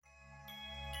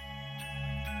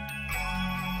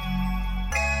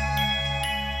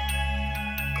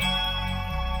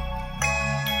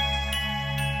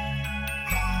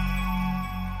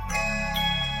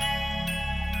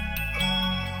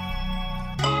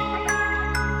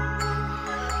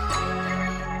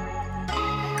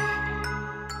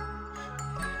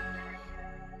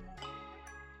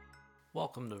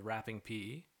Welcome to Rapping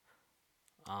PE.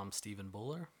 I'm Stephen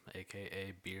Buller,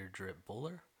 aka Beard Drip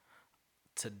Buller.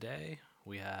 Today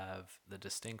we have the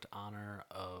distinct honor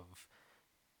of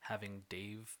having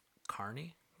Dave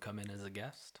Carney come in as a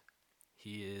guest.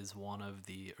 He is one of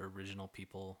the original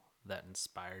people that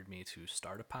inspired me to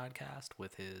start a podcast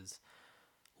with his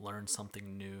Learn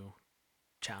Something New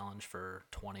challenge for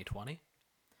 2020.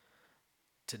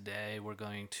 Today we're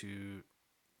going to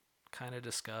kind of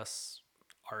discuss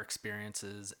our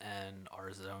experiences and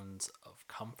our zones of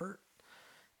comfort.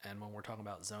 And when we're talking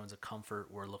about zones of comfort,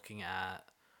 we're looking at,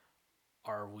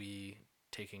 are we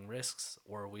taking risks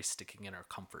or are we sticking in our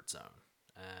comfort zone?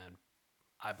 And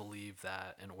I believe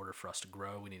that in order for us to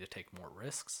grow, we need to take more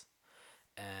risks.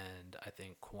 And I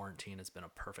think quarantine has been a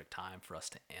perfect time for us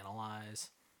to analyze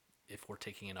if we're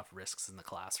taking enough risks in the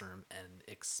classroom and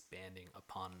expanding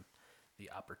upon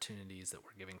the opportunities that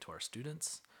we're giving to our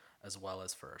students as well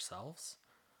as for ourselves.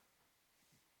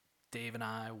 Dave and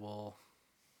I will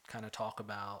kind of talk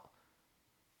about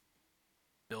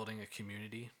building a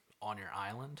community on your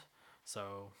island.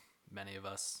 So many of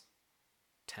us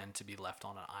tend to be left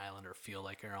on an island or feel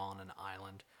like you're on an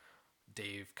island.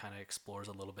 Dave kind of explores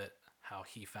a little bit how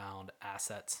he found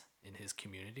assets in his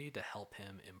community to help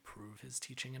him improve his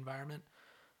teaching environment.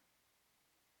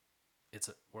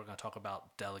 We're going to talk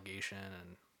about delegation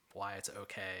and why it's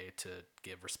okay to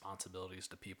give responsibilities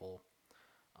to people.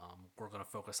 We're going to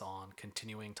focus on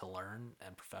continuing to learn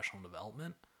and professional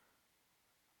development.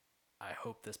 I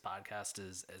hope this podcast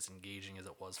is as engaging as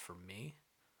it was for me.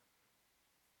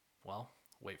 Well,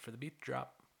 wait for the beat to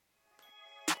drop.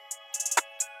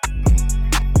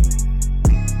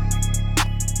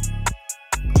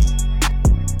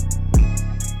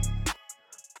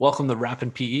 Welcome to Rappin'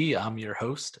 PE. I'm your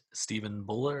host, Stephen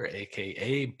Buller,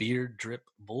 aka Beard Drip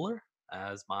Buller,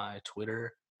 as my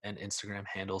Twitter and Instagram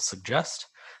handles suggest.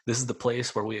 This is the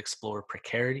place where we explore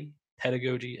precarity,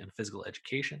 pedagogy, and physical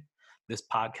education. This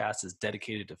podcast is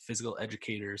dedicated to physical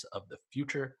educators of the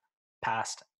future,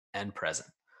 past, and present.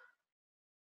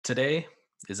 Today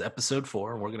is episode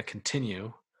 4, and we're going to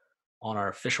continue on our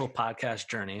official podcast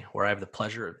journey where I have the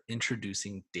pleasure of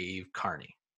introducing Dave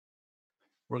Carney.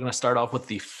 We're going to start off with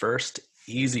the first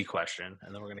easy question,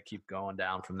 and then we're going to keep going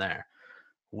down from there.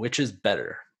 Which is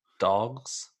better,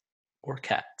 dogs or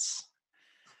cats?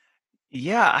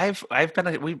 Yeah, I've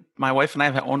been my wife and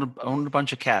I have owned a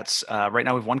bunch of cats. Right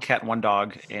now we have one cat and one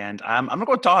dog, and I'm gonna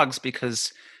go with dogs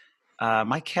because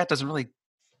my cat doesn't really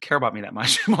care about me that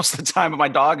much most of the time, but my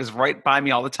dog is right by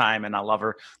me all the time, and I love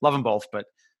them both. But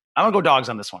I'm gonna go dogs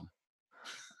on this one.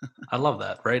 I love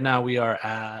that. Right now we are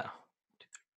at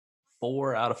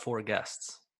 4 out of 4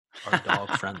 guests are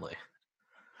dog friendly,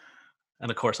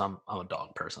 and of course I'm a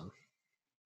dog person.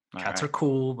 Cats are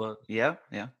cool, but yeah.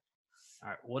 All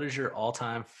right, what is your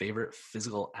all-time favorite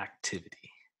physical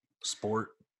activity, sport,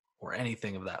 or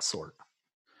anything of that sort?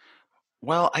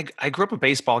 Well, I grew up a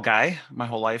baseball guy my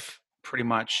whole life, pretty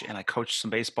much, and I coached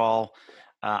some baseball.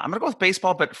 I'm gonna go with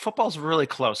baseball, but football's really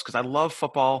close because I love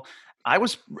football. I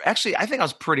think I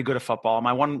was pretty good at football.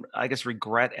 My one, I guess,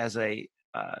 regret as a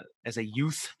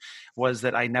youth was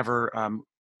that I never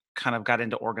kind of got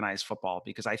into organized football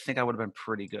because I think I would have been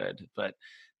pretty good. But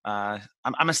I'm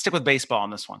gonna stick with baseball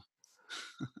on this one.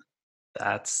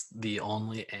 That's the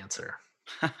only answer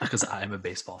because I'm a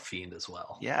baseball fiend as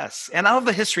well. Yes. And I love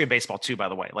the history of baseball too, by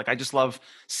the way. Like I just love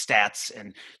stats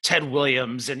and Ted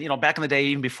Williams and, back in the day,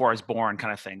 even before I was born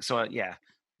kind of thing. So yeah,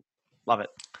 love it.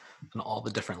 And all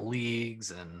the different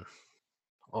leagues and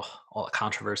all the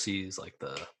controversies like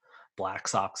the Black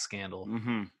Sox scandal.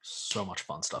 Mm-hmm. So much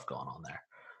fun stuff going on there.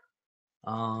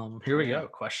 Here we go.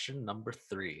 Question number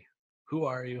 3. Who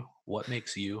are you? What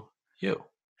makes you you?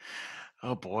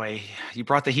 Oh boy, you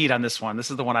brought the heat on this one. This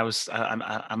is the one I'm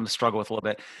going to struggle with a little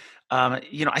bit. I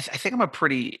think I'm a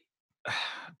pretty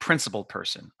principled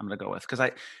person. I'm going to go with because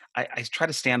I try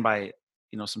to stand by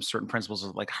some certain principles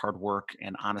of like hard work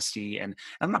and honesty, and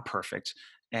I'm not perfect,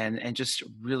 and just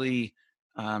really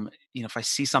if I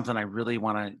see something, I really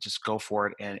want to just go for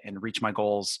it and reach my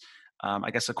goals. I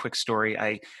guess a quick story.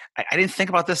 I didn't think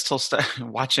about this till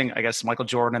watching, I guess, Michael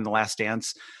Jordan and The Last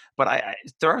Dance, but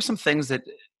there are some things that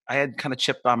I had kind of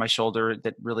chipped on my shoulder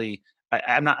that really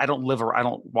I don't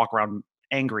walk around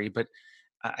angry, but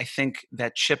I think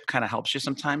that chip kind of helps you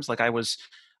sometimes. Like I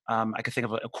could think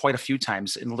of quite a few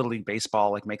times in Little League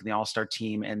baseball, like making the All-Star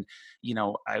team, and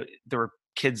there were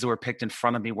kids that were picked in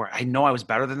front of me where I know I was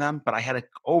better than them, but I had to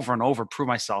over and over prove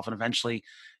myself and eventually,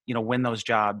 win those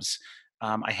jobs.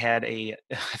 I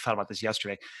thought about this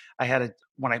yesterday.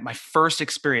 My first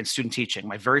experience student teaching,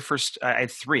 my very first, I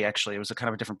had 3 actually. It was a kind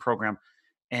of a different program.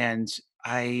 And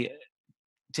I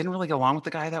didn't really get along with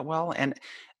the guy that well, and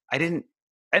I didn't.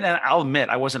 And then I'll admit,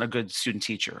 I wasn't a good student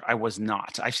teacher. I was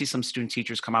not. I see some student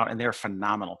teachers come out and they're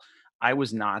phenomenal. I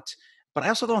was not. But I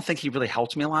also don't think he really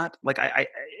helped me a lot. Like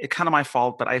it's kind of my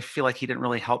fault, but I feel like he didn't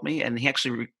really help me. And he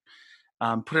actually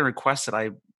put in requests that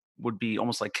I would be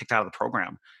almost like kicked out of the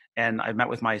program. And I met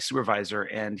with my supervisor,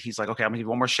 and he's like, "Okay, I'm gonna give you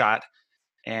one more shot."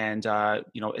 And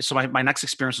so my next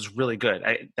experience was really good.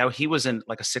 He was in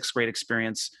like a sixth grade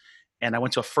experience, and I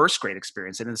went to a first grade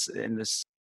experience. And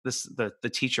the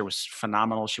teacher was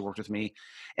phenomenal. She worked with me,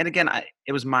 and again,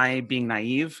 it was my being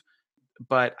naive,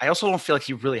 but I also don't feel like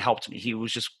he really helped me. He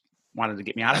was just wanted to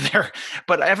get me out of there.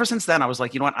 But ever since then, I was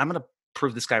like, you know what? I'm going to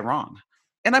prove this guy wrong.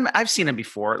 And I've seen him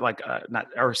before, like not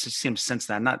or seen him since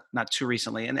then, not too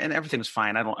recently, and everything was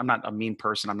fine. I'm not a mean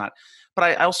person. I'm not, but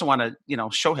I also want to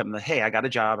show him that, hey, I got a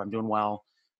job, I'm doing well.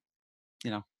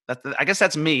 I guess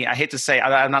that's me. I hate to say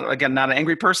I'm not, again, not an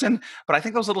angry person, but I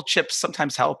think those little chips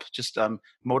sometimes help just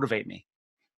motivate me.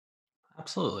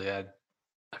 Absolutely. I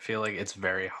feel like it's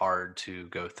very hard to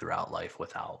go throughout life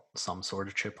without some sort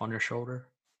of chip on your shoulder.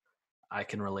 I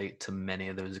can relate to many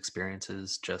of those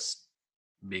experiences just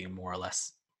being more or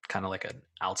less kind of like an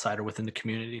outsider within the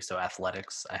community. So,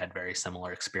 athletics, I had very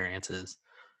similar experiences.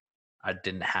 I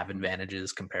didn't have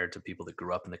advantages compared to people that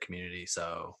grew up in the community.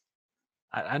 So,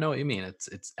 I know what you mean.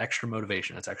 It's extra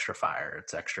motivation, it's extra fire,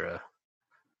 it's extra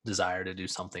desire to do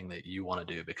something that you want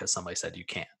to do because somebody said you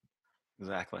can't.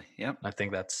 Exactly. Yep. I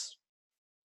think that's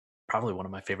probably one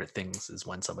of my favorite things is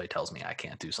when somebody tells me I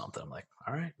can't do something. I'm like,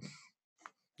 all right,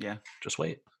 Yeah. just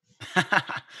wait.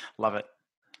 Love it.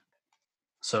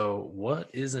 So, what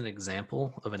is an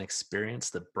example of an experience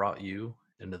that brought you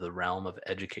into the realm of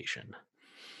education?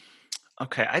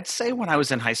 Okay, I'd say when I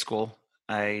was in high school,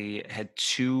 I had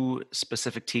two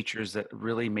specific teachers that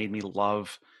really made me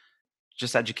love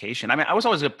just education. I mean, I was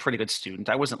always a pretty good student.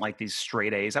 I wasn't like these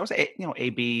straight A's. I was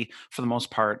AB for the most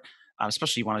part,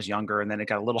 especially when I was younger, and then it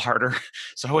got a little harder.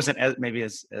 So I wasn't maybe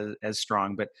as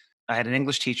strong. But I had an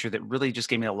English teacher that really just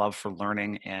gave me a love for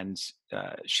learning, and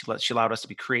she allowed us to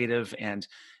be creative. And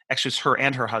actually, it's her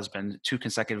and her husband, two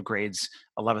consecutive grades,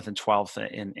 11th and 12th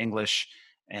in English.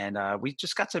 And we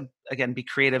just got to again be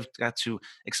creative, got to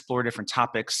explore different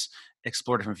topics,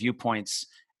 explore different viewpoints,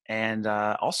 and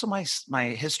also my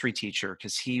history teacher,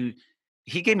 because he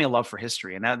gave me a love for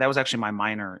history, and that was actually my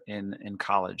minor in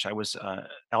college. I was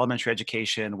elementary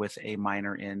education with a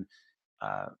minor in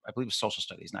I believe it was social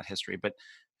studies, not history. But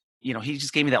he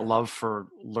just gave me that love for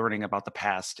learning about the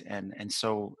past, and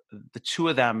so the two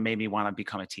of them made me want to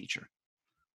become a teacher.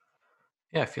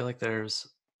 Yeah, I feel like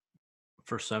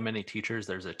for so many teachers,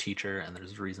 there's a teacher and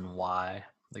there's a reason why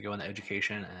they go into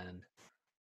education. And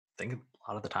I think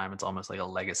a lot of the time it's almost like a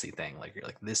legacy thing. Like, you're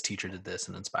like, this teacher did this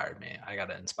and inspired me. I got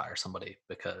to inspire somebody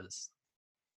because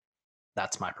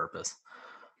that's my purpose.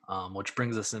 Which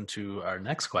brings us into our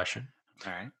next question.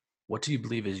 All right. What do you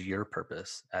believe is your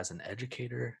purpose as an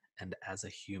educator and as a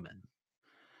human?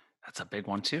 That's a big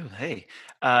one too. Hey,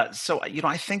 so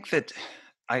I think that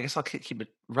I guess I'll keep it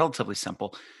relatively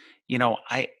simple.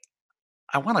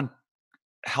 I want to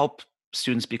help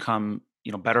students become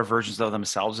better versions of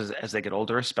themselves as they get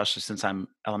older, especially since I'm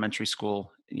elementary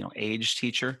school age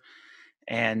teacher.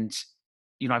 And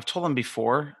I've told them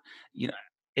before, you know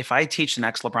if I teach the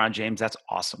next LeBron James, that's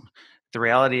awesome. The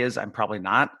reality is I'm probably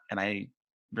not, and I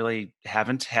really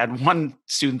haven't had one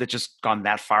student that just gone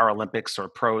that far, Olympics or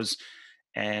pros.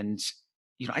 And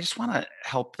I just want to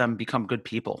help them become good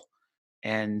people,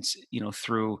 and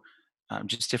through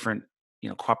just different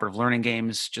cooperative learning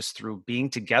games, just through being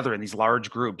together in these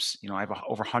large groups. I have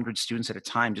over 100 students at a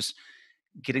time, just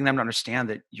getting them to understand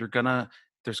that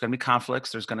there's gonna be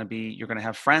conflicts, you're gonna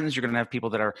have friends, you're gonna have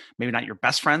people that are maybe not your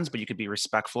best friends, but you could be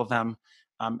respectful of them.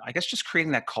 I guess just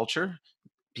creating that culture,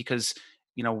 because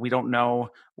we don't know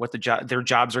what their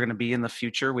jobs are going to be in the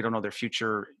future. We don't know their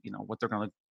future, what they're going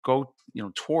to go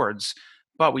towards.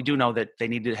 But we do know that they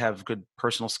need to have good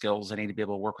personal skills. They need to be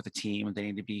able to work with a team. They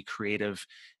need to be creative,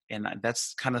 and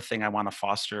that's kind of thing I want to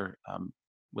foster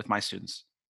with my students.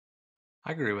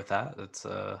 I agree with that.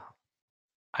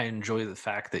 I enjoy the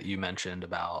fact that you mentioned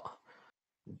about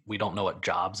we don't know what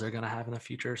jobs they're going to have in the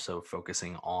future. So,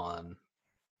 focusing on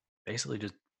basically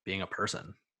just being a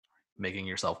person, making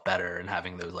yourself better and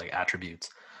having those like attributes.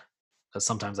 Because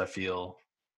sometimes I feel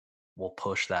we'll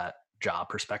push that job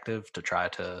perspective to try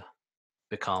to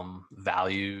become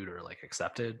valued or like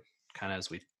accepted, kind of as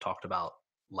we talked about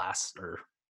last or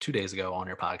 2 days ago on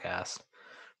your podcast.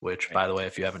 Which, Right. by the way,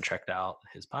 if you haven't checked out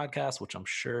his podcast, which I'm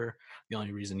sure the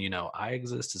only reason I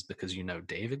exist is because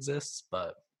Dave exists.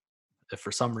 But if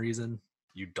for some reason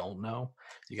you don't know,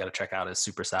 you got to check out his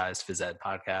Supersized Phys Ed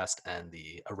podcast and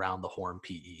the Around the Horn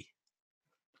PE. I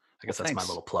Well, guess that's my thanks.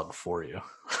 little plug for you.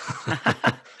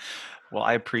 Well,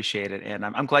 I appreciate it, and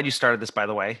I'm glad you started this. By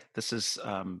the way, this is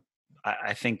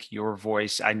I think your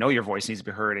voice. I know your voice needs to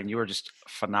be heard, and you are just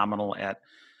phenomenal at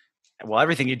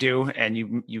everything you do, and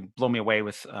you blow me away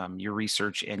with your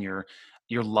research and your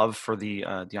love for the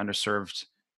underserved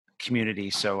community.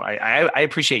 So I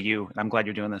appreciate you, and I'm glad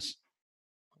you're doing this.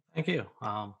 Thank you.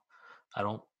 I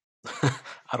don't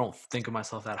I don't think of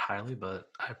myself that highly, but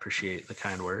I appreciate the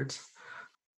kind words.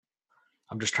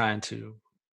 I'm just trying to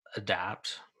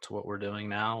adapt to what we're doing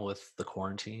now with the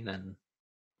quarantine and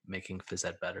making phys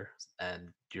ed better. And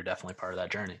you're definitely part of that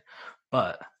journey.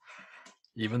 But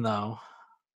even though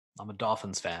I'm a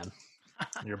Dolphins fan,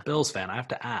 you're a Bills fan, I have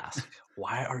to ask,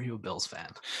 why are you a Bills fan?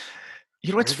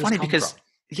 You know, Where it's did this funny come from? because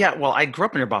yeah, well, I grew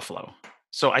up near Buffalo,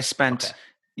 so I spent Okay.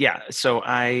 yeah, so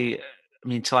I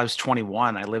mean, till I was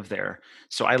 21, I lived there.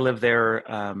 So I lived there,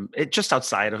 it just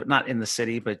outside of, not in the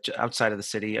city, but outside of the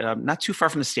city, not too far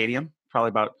from the stadium, probably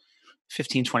about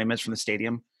 15, 20 minutes from the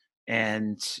stadium.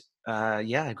 And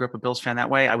yeah, I grew up a Bills fan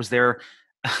that way. I was there.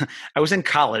 I was in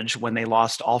college when they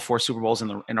lost all four Super Bowls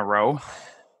in a row,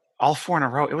 all four in a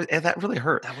row. That really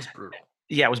hurt. That was brutal.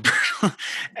 Yeah, it was brutal.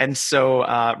 And so,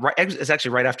 it's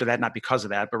actually right after that, not because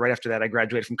of that, but right after that, I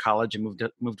graduated from college and moved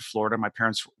to Florida. My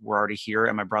parents were already here,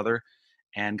 and my brother,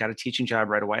 and got a teaching job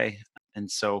right away. And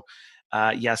so,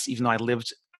 yes, even though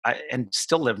and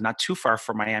still live not too far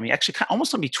from Miami, actually,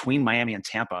 almost in between Miami and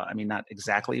Tampa. I mean, not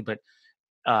exactly, but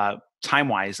time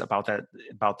wise about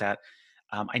that.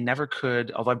 I never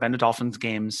could, although I've been to Dolphins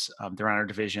games. They're on our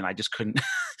division. I just couldn't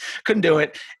couldn't do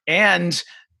it. And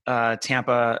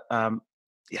Tampa,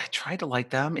 yeah, I tried to like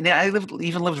them, and I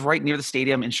even lived right near the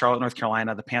stadium in Charlotte, North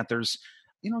Carolina. The Panthers,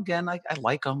 again, I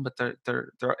like them, but they're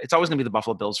it's always going to be the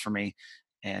Buffalo Bills for me.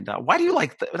 And why do you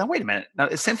like? Now, wait a minute. Now,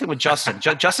 it's same thing with Justin.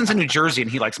 Justin's in New Jersey,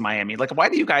 and he likes Miami. Like, why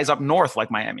do you guys up north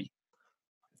like Miami?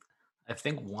 I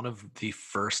think one of the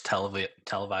first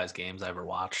televised games I ever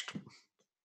watched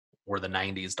were the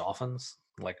 90s Dolphins,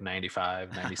 like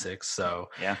 95, 96. So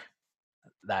Yeah.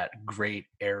 that great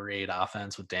air raid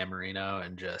offense with Dan Marino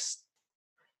and just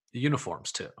the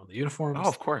uniforms too. The Oh, uniforms, of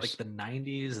like course. the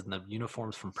 90s and the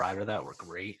uniforms from prior to that were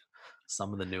great.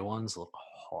 Some of the new ones look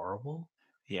horrible.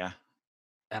 Yeah.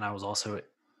 And I was also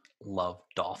loved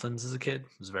dolphins as a kid.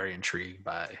 Was very intrigued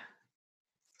by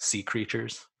sea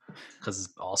creatures because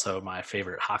also my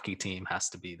favorite hockey team has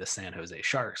to be the San Jose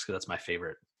Sharks because that's my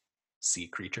favorite sea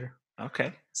creature.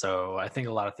 Okay. So I think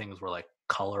a lot of things were like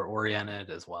color oriented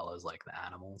as well as like the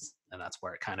animals, and that's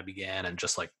where it kind of began. And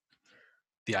just like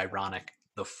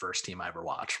the first team I ever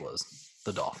watched was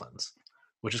the Dolphins,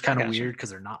 which is I kind of gotcha. weird because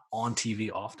they're not on TV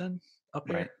often up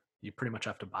Right. here. You pretty much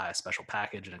have to buy a special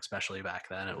package, and especially back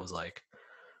then, it was like,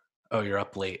 oh, you're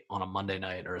up late on a Monday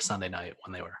night or a Sunday night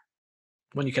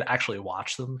when you could actually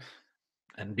watch them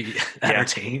and be Yeah.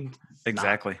 entertained.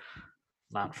 Exactly.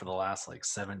 Not for the last like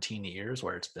 17 years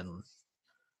where it's been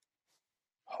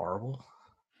horrible.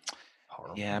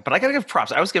 Yeah, but I gotta give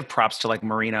props. I always give props to like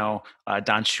Marino.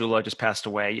 Don Shula just passed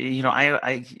away.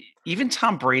 I even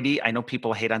Tom Brady. I know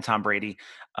people hate on Tom Brady.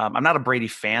 I'm not a Brady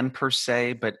fan per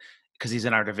se, but because he's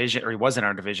in our division, or he was in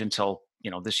our division till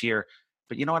this year.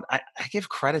 But you know what? I give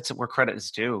credit to where credit is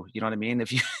due. You know what I mean?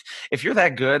 If you if you're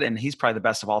that good, and he's probably the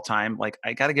best of all time, like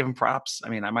I gotta give him props. I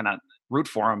mean, I might not root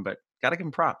for him, but gotta give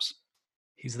him props.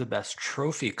 He's the best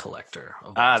trophy collector of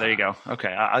all Ah, there you time. go.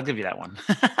 Okay, I'll give you that one.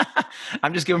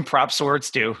 I'm just giving props where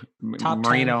it's due. Top 10.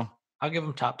 Marino. I'll give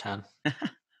him top 10.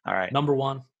 All right. Number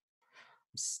one,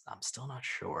 I'm still not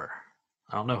sure.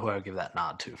 I don't know who I would give that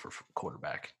nod to for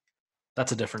quarterback.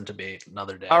 That's a different debate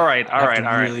another day. All right. I'd All have to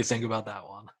right. All right. really think about that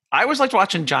one. I always liked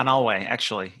watching John Elway,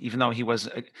 actually, even though he was,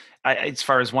 as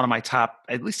far as one of my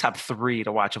at least top three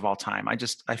to watch of all time.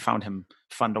 I found him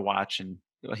fun to watch, and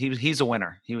he's a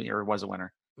winner. He was a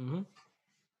winner. Mm-hmm.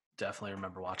 Definitely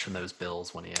remember watching those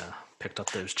Bills when he picked up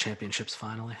those championships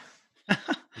finally. It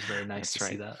was very nice to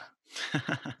see that.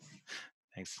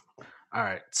 Thanks. All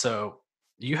right. So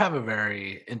you have a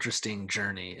very interesting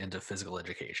journey into physical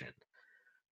education.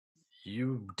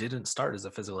 You didn't start as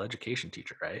a physical education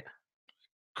teacher, right?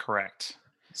 Correct.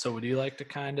 So would you like to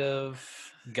kind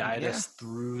of guide Yeah. us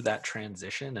through that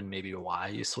transition and maybe why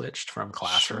you switched from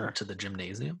classroom Sure. to the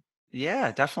gymnasium?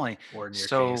 Yeah, definitely. Or in your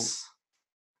So case,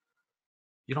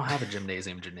 you don't have a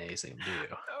gymnation, do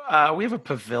you? we have a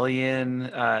pavilion.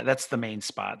 That's the main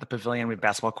spot. The pavilion with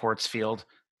basketball courts, field.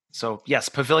 So yes,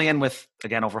 pavilion with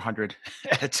again over 100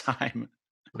 at a time.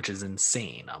 Which is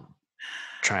insane. I'm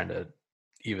trying to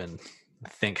even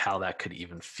think how that could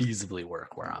even feasibly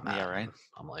work where I'm at. Yeah, right.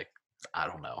 I'm like, I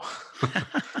don't know.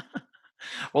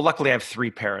 Well, luckily I have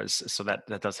 3 paras, so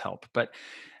that does help. But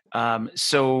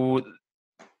so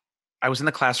I was in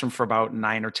the classroom for about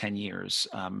 9 or 10 years,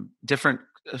 some different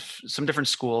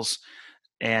schools,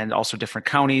 and also different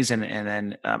counties, and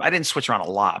then I didn't switch around a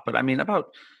lot, but I mean,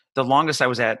 about the longest I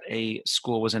was at a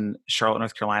school was in Charlotte,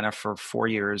 North Carolina, for 4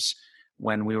 years.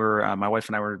 When we were, my wife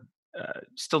and I were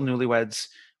still newlyweds,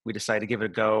 we decided to give it a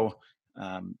go,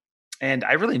 um, and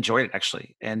I really enjoyed it,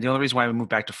 actually. And the only reason why we moved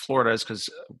back to Florida is because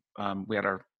we had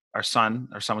our son.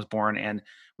 Our son was born, and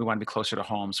we wanted to be closer to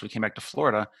home, so we came back to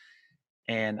Florida,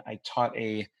 and I taught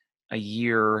a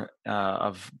year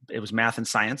of, it was math and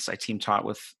science. I team taught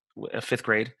with a fifth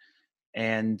grade,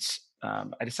 and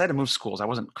I decided to move schools. I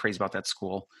wasn't crazy about that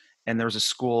school, and there was a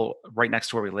school right next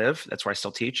to where we live. That's where I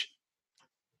still teach,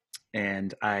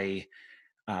 and the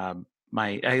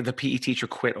PE teacher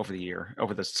quit over the year,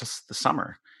 over the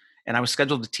summer, and I was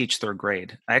scheduled to teach third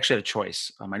grade. I actually had a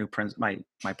choice.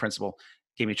 My principal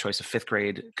gave me a choice of fifth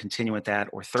grade, continue with that,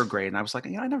 or third grade, and I was like,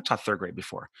 I never taught third grade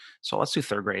before, so let's do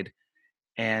third grade.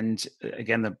 And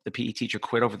again, the PE teacher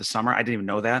quit over the summer. I didn't even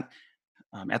know that.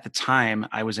 At the time,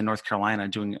 I was in North Carolina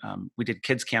doing, we did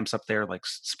kids camps up there, like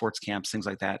sports camps, things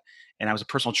like that. And I was a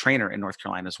personal trainer in North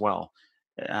Carolina as well.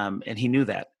 And he knew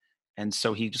that. And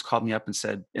so he just called me up and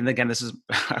said, and again, this is,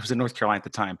 I was in North Carolina at the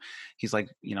time. He's like,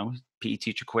 PE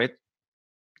teacher quit.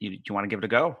 You want to give it a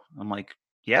go? I'm like,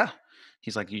 yeah.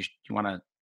 He's like, you want to,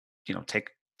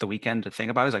 take the weekend to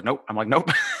think about it? He's like, nope. I'm like, nope.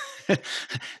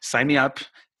 Sign me up.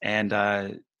 And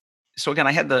so again,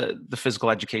 I had the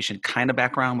physical education kind of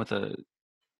background with the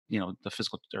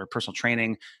physical or personal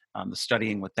training, the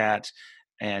studying with that,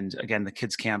 and again the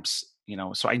kids camps.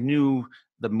 So I knew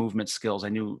the movement skills. I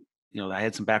knew, I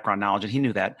had some background knowledge, and he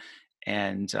knew that.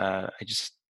 And I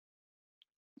just,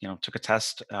 took a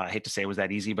test. I hate to say it was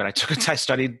that easy, but I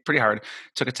studied pretty hard,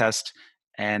 took a test,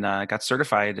 and got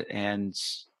certified. And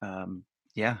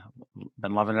yeah,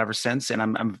 been loving it ever since. And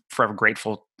I'm forever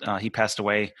grateful. He passed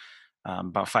away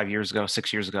about 5 years ago,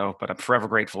 6 years ago, but I'm forever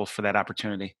grateful for that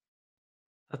opportunity.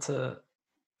 That's a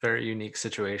very unique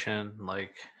situation,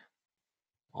 like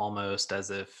almost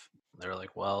as if they're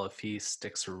like, well, if he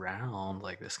sticks around,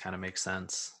 like this kind of makes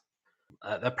sense.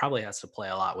 That probably has to play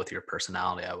a lot with your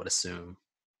personality, I would assume.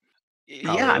 Yeah,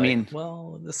 Probably I like, mean,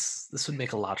 well, this would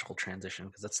make a logical transition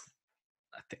because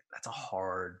I think that's a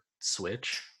hard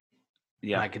switch,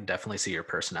 and yeah. I can definitely see your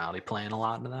personality playing a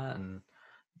lot into that, and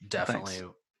Well, definitely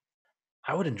thanks.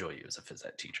 I would enjoy you as a phys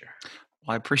ed teacher.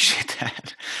 Well, I appreciate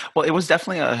that. Well, it was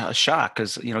definitely a shock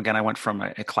because, again, I went from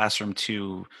a classroom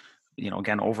to,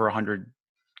 again, over 100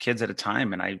 kids at a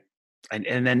time. And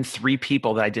then 3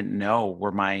 people that I didn't know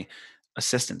were my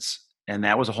assistants. And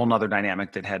that was a whole nother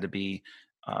dynamic that had to be,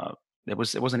 uh, it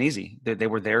wasn't easy. They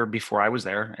were there before I was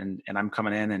there, and I'm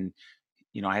coming in, and,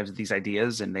 I have these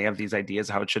ideas and they have these ideas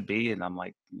how it should be. And I'm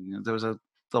like, there was a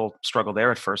little struggle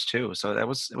there at first too. So it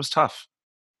was tough.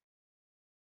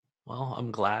 Well, I'm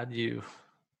glad you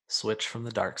switched from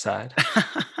the dark side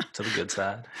to the good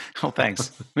side. Oh,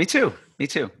 thanks. Me too. Me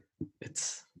too.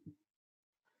 it's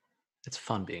it's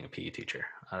fun being a PE teacher.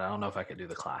 I don't know if I could do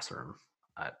the classroom.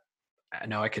 I I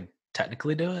know I could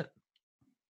technically do it.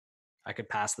 I could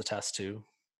pass the test too,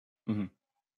 Mhm.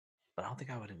 but I don't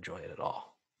think I would enjoy it at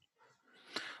all.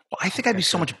 Well, I I don't think think I'd I be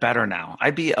so could. much better now.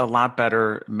 I'd be a lot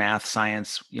better math,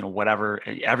 science, whatever,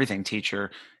 everything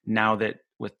teacher now that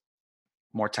with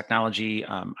more technology.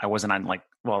 I wasn't on, like,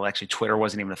 well, actually, Twitter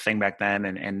wasn't even a thing back then,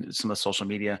 and some of the social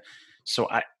media. So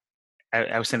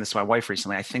I was saying this to my wife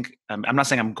recently. I think, I'm not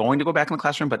saying I'm going to go back in the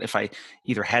classroom, but if I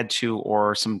either had to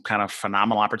or some kind of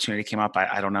phenomenal opportunity came up,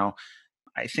 I don't know.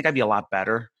 I think I'd be a lot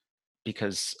better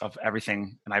because of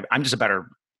everything. And I'm just a better,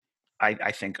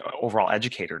 I think, overall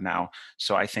educator now.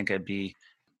 So I think I'd be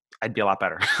a lot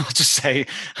better. Let's just say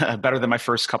better than my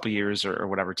first couple years or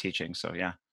whatever teaching. So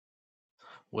yeah,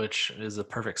 Which is a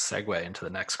perfect segue into the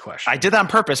next I question. did that on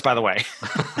purpose, by the way.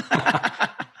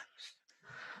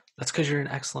 That's because you're an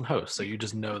excellent host, so you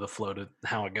just know the flow to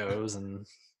how it goes and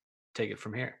take it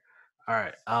from here. All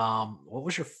right. What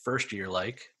was your first year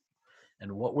like,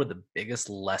 and what were the biggest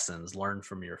lessons learned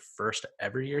from your first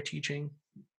ever year teaching,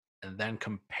 and then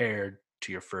compared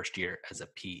to your first year as a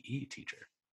PE teacher?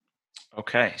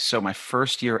 Okay, so my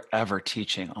first year ever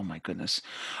teaching. Oh my goodness.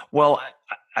 Well,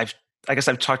 I've I guess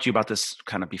I've talked to you about this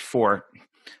kind of before,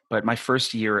 but my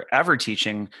first year ever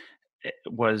teaching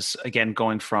was, again,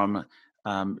 going from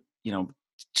um, you know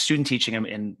student teaching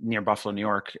in near Buffalo, New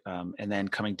York, and then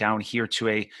coming down here to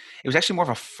it was actually more of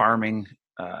a farming,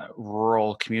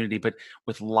 rural community, but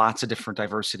with lots of different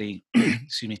diversity.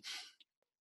 Excuse me.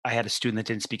 I had a student that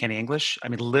didn't speak any English. I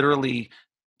mean, literally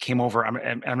came over.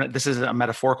 This is a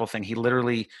metaphorical thing. He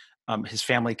literally, his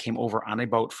family came over on a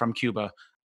boat from Cuba,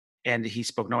 and he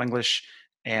spoke no English,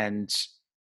 and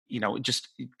just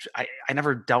I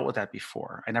never dealt with that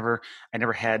before. I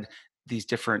never had these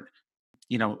different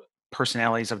you know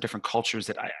personalities of different cultures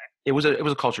that I it was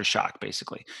a culture shock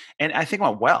basically, and I think it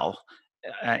went well,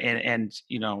 and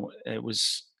it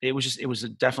was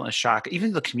definitely a shock.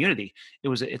 Even the community,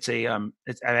 I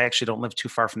actually don't live too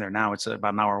far from there now. It's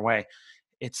about an hour away.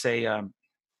 It's a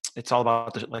it's all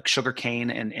about like sugar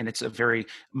cane, and it's a very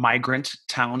migrant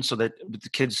town, so that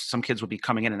some kids would be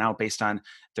coming in and out based on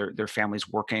their families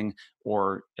working,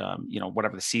 or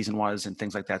whatever the season was and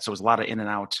things like that. So it was a lot of in and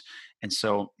out, and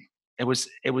so it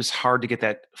was hard to get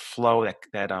that flow,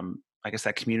 that I guess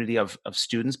that community of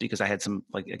students, because I had some,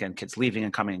 like, again, kids leaving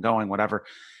and coming and going, whatever.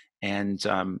 And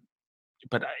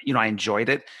but I enjoyed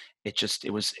it.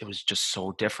 It was just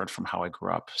so different from how I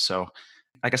grew up. So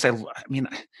I guess I mean,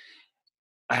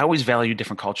 I always value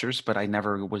different cultures, but I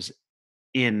never was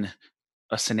in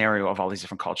a scenario of all these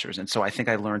different cultures. And so I think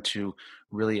I learned to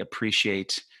really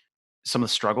appreciate some of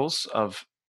the struggles of,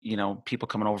 people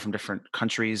coming over from different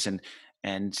countries, and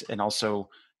also,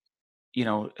 you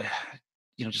know,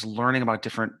 just learning about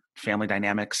different family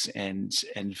dynamics and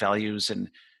values. And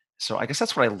so I guess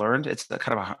that's what I learned. It's the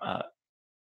kind of I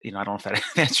don't know if that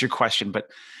answers your question, but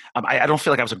I don't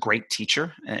feel like I was a great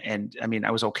teacher, and I mean,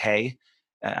 I was okay.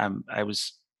 I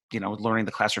was, learning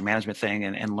the classroom management thing,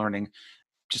 and learning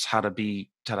just how to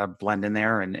blend in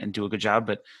there and do a good job.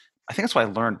 But I think that's what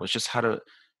I learned, was just how to,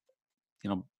 you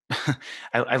know,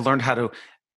 I learned how to.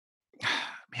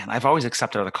 Man, I've always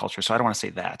accepted other cultures, so I don't want to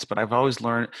say that, but I've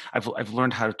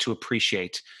learned how to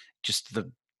appreciate just the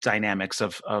dynamics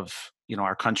of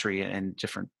our country and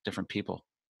different people.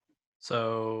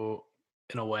 So,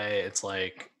 in a way, it's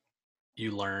like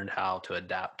you learned how to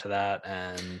adapt to that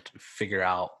and figure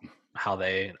out how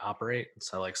they operate.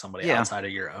 So, like somebody Yeah, outside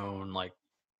of your own like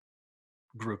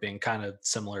grouping, kind of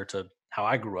similar to how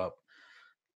I grew up,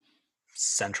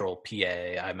 central PA,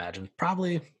 I imagine,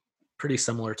 probably pretty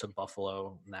similar to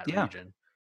Buffalo in that yeah, region.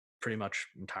 Pretty much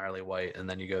entirely white, and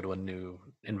then you go to a new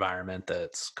environment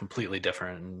that's completely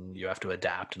different, and you have to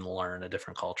adapt and learn a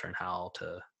different culture and how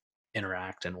to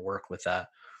interact and work with that.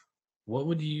 What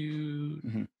would you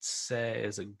mhm. say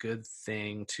is a good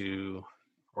thing to,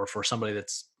 or for somebody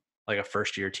that's like a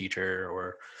first year teacher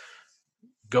or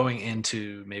going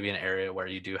into maybe an area where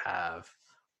you do have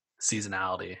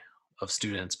seasonality of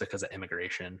students because of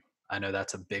immigration? I know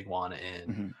that's a big one in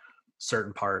Mhm.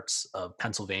 certain parts of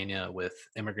Pennsylvania with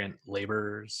immigrant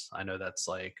laborers. I know that's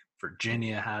like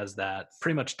Virginia has that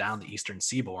pretty much down the eastern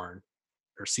seaboard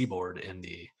or seaboard in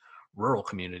the rural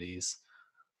communities.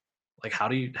 Like how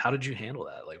did you handle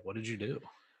that? Like what did you do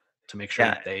to make sure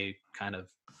Yeah, that they kind of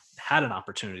had an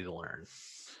opportunity to learn?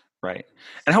 right.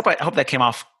 And I hope that came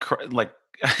off like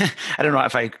I don't know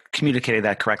if I communicated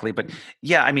that correctly, but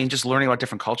yeah, I mean, just learning about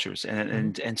different cultures, and Mhm.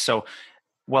 and and so,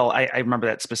 well, I remember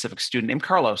that specific student named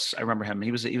Carlos. I remember him.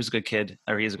 He was a good kid,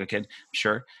 or he is a good kid, I'm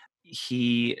sure.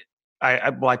 He,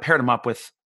 I paired him up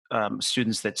with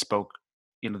students that spoke,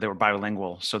 they were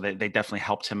bilingual, so they definitely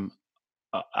helped him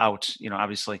out,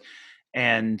 obviously.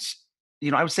 And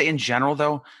I would say in general,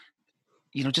 though,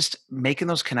 just making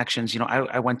those connections.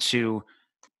 I went to,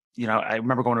 I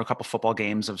remember going to a couple football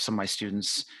games of some of my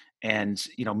students, and,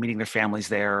 meeting their families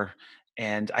there.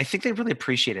 And I think they really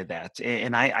appreciated that.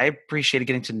 And I appreciated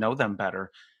getting to know them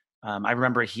better. I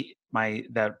remember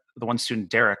the one student,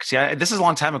 Derek. See, this is a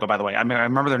long time ago, by the way. I mean, I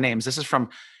remember their names. This is from,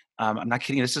 I'm not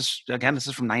kidding you. This is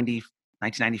from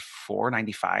 1994,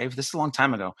 95. This is a long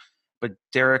time ago. But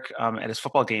Derek, at his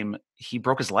football game, he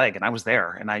broke his leg, and I was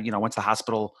there. And I, went to the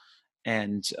hospital,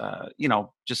 and,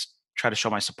 just try to show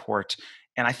my support.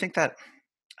 And I think that,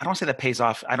 I don't want to say that pays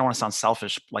off. I don't want to sound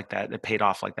selfish like that. It paid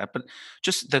off like that, but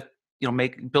just the,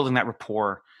 make building that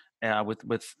rapport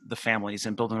with the families,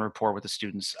 and building a rapport with the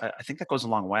students. I think that goes a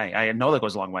long way. I know that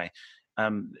goes a long way.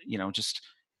 Just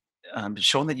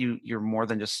showing that you're more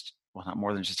than just, well, not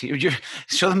more than just you.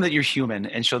 Show them that you're human,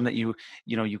 and show them that you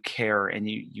care, and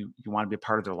you want to be a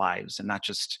part of their lives, and not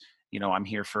just, I'm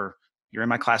here for, you're in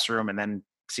my classroom, and then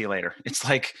see you later. It's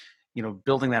like,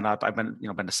 building that up. I've been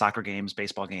to soccer games,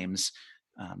 baseball games,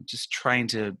 just trying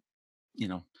to, you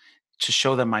know to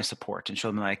show them my support, and show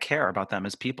them that I care about them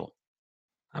as people.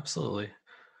 Absolutely.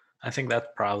 I think that's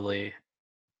probably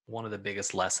one of the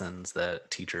biggest lessons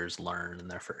that teachers learn in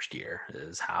their first year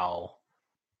is how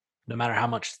no matter how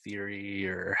much theory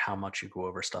or how much you go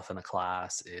over stuff in a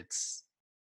class, it's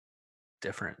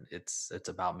different. It's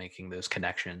about making those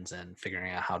connections and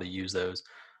figuring out how to use those,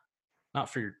 not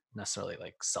for necessarily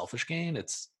like selfish gain.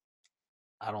 It's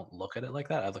I don't look at it like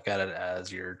that. I look at it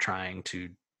as you're trying to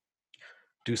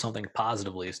do something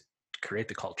positively to create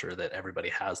the culture that everybody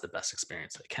has the best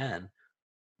experience they can,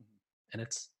 and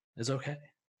it's okay.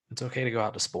 It's okay to go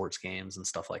out to sports games and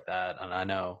stuff like that. And I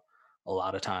know a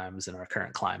lot of times in our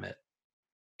current climate,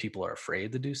 people are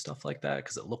afraid to do stuff like that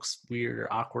because it looks weird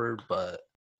or awkward, but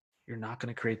you're not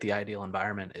going to create the ideal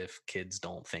environment if kids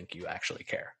don't think you actually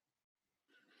care.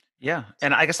 Yeah,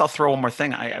 and I guess I'll throw one more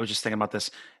thing. I was just thinking about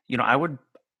this. You know, I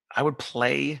would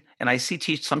play, and I see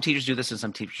some teachers do this and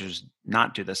some teachers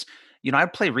not do this. You know,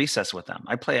 I'd play recess with them.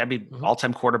 I'd be Hmm.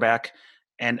 all-time quarterback,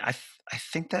 and I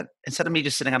think that instead of me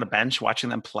just sitting on a bench watching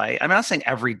them play, I'm not saying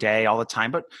every day, all the time,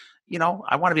 but you know,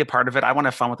 I want to be a part of it. I want to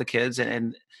have fun with the kids,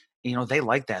 and you know, they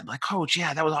like that. Like, coach,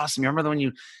 yeah, that was awesome. You remember when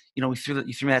you know, you threw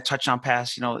me that touchdown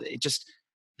pass. You know, it just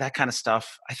that kind of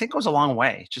stuff. I think goes a long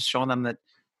way. Just showing them that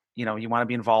you know you want to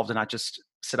be involved and not just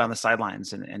sit on the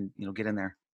sidelines and you know get in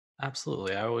there.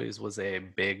 Absolutely. I always was a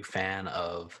big fan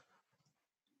of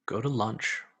go to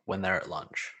lunch when they're at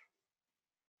lunch.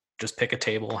 Just pick a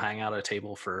table, hang out at a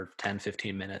table for 10,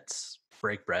 15 minutes,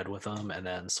 break bread with them, and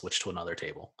then switch to another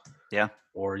table. Yeah,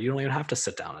 Or you don't even have to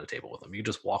sit down at a table with them. You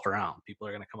just walk around. People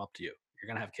are going to come up to you. You're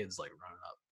going to have kids like running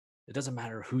up. It doesn't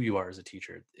matter who you are as a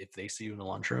teacher. If they see you in the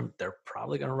lunchroom, they're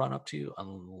probably going to run up to you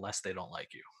unless they don't like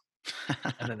you.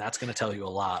 And then that's going to tell you a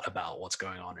lot about what's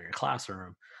going on in your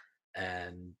classroom.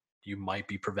 And you might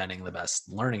be preventing the best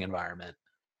learning environment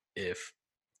if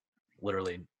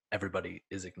literally everybody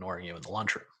is ignoring you in the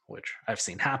lunchroom, which I've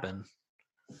seen happen,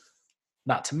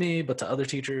 not to me, but to other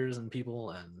teachers and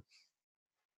people. And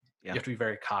you yeah, have to be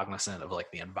very cognizant of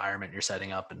like the environment you're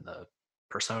setting up and the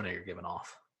persona you're giving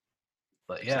off.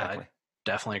 But yeah, I exactly,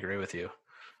 definitely agree with you.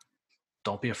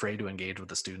 Don't be afraid to engage with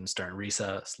the students during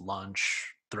recess,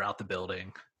 lunch, throughout the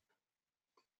building.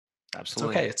 It's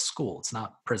absolutely. okay. It's school. It's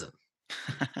not prison.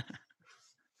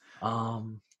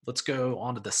 Let's go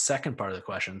on to the second part of the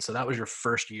question. So that was your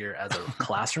first year as a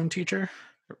classroom teacher.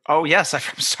 Oh yes, I'm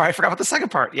sorry, I forgot about the second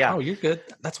part. Yeah, Oh, you're good.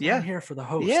 That's why I'm yeah, here for the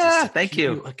host is yeah. to Thank keep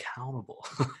you. you accountable.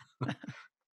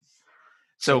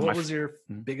 So, So what was your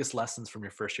mm, biggest lessons from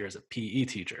your first year as a PE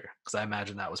teacher? Because I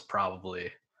imagine that was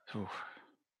probably ooh.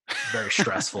 very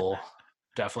stressful,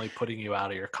 definitely putting you out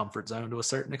of your comfort zone to a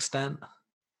certain extent.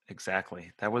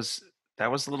 Exactly. That was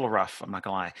a little rough. I'm not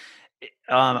gonna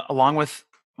lie. Along with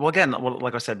well, again,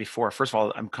 like I said before. First of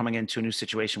all, I'm coming into a new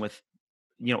situation with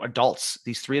you know adults.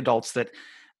 These three adults that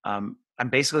I'm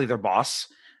basically their boss,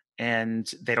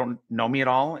 and they don't know me at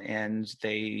all, and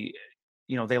they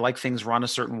you know they like things run a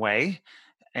certain way,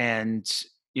 and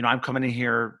you know I'm coming in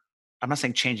here. I'm not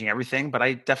saying changing everything, but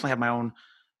I definitely have my own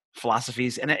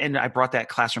philosophies, and I brought that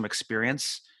classroom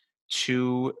experience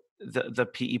to the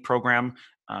PE program,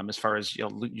 as far as you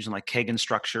know using like Kagan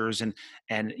structures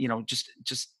and you know just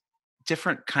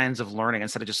different kinds of learning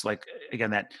instead of just like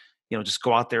again that you know just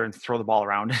go out there and throw the ball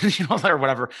around you know or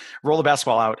whatever, roll the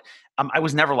basketball out. I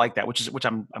was never like that, which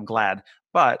I'm glad,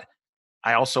 but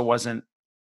I also wasn't.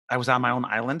 I was on my own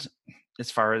island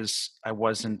as far as I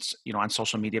wasn't, you know, on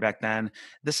social media back then.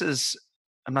 This is,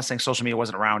 I'm not saying social media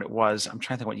wasn't around. It was. I'm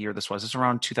trying to think what year this was. It's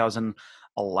around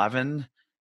 2011,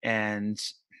 and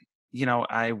you know,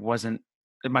 I wasn't.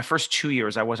 In my first 2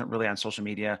 years, I wasn't really on social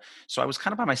media, so I was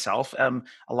kind of by myself. A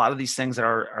lot of these things that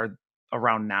are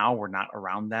around now were not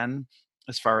around then.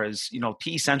 As far as you know,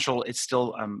 PE Central, it's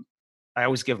still. I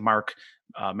always give Mark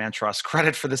Mantros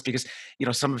credit for this because you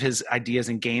know some of his ideas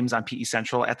and games on PE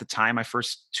Central at the time, my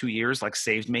first 2 years, like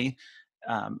saved me.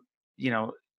 Um, you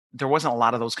know, there wasn't a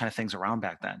lot of those kind of things around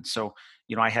back then, so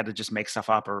you know I had to just make stuff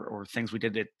up or things we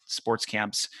did at sports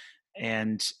camps,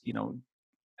 and you know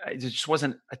it just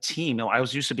wasn't a team. You know, I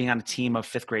was used to being on a team of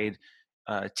fifth grade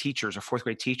teachers or fourth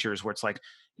grade teachers where it's like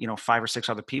you know five or six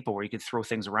other people where you could throw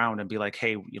things around and be like,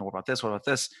 hey, you know, what about this? What about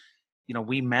this? You know,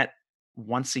 we met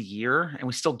once a year, and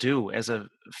we still do as a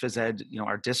phys ed, you know,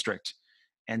 our district.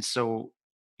 And so,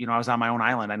 you know, I was on my own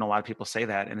island. I know a lot of people say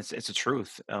that, and it's a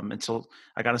truth. Until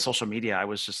I got on social media, I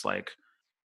was just like,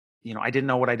 you know, I didn't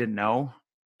know what I didn't know,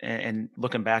 and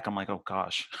looking back, I'm like, oh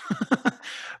gosh.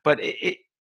 But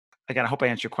again, I hope I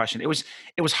answered your question. It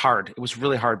was hard. It was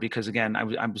really hard because again, I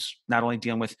was not only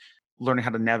dealing with learning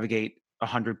how to navigate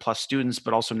 100 plus students,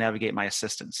 but also navigate my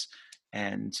assistants,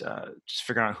 and just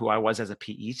figuring out who I was as a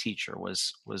PE teacher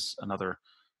was another.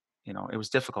 You know, it was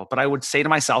difficult. But I would say to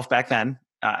myself back then,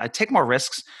 I'd take more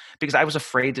risks because I was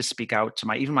afraid to speak out to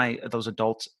my even my those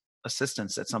adult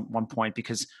assistants at some one point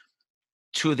because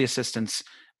two of the assistants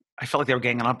I felt like they were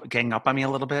ganging up on me a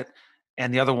little bit.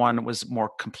 And the other one was more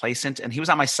complacent. And he was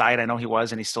on my side. I know he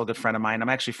was, and he's still a good friend of mine. I'm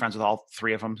actually friends with all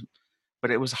three of them, but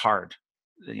it was hard,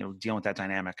 you know, dealing with that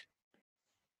dynamic.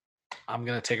 I'm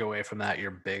gonna take away from that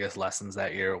your biggest lessons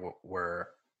that year were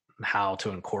how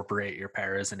to incorporate your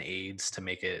paras and aides to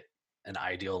make it an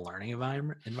ideal learning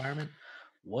environment.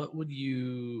 What would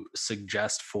you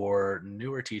suggest for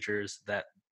newer teachers that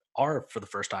are for the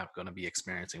first time going to be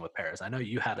experiencing with paras? I know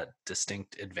you had a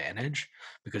distinct advantage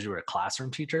because you were a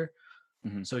classroom teacher,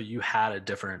 Mhm. so you had a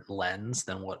different lens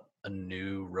than what a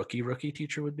new rookie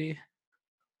teacher would be.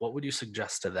 What would you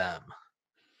suggest to them?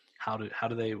 How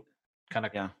do they kind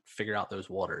of Yeah. figure out those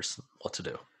waters, what to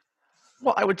do?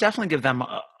 Well, I would definitely give them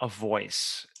a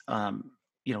voice.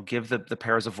 Give the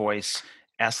pairs a voice.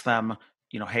 Ask them,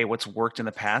 hey, what's worked in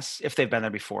the past if they've been there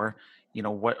before.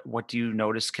 What do you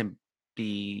notice can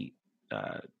be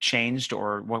changed,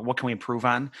 or what can we improve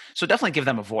on? So definitely give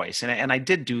them a voice, and I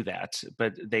did do that,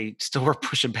 but they still were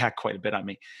pushing back quite a bit on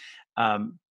me,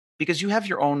 um, because you have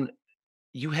your own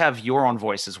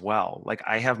voice as well. Like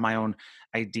I have my own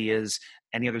ideas.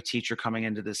 Any other teacher coming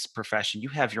into this profession, you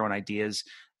have your own ideas.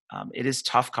 It is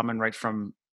tough coming right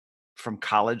from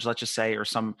college, let's just say, or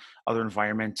some other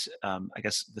environment. I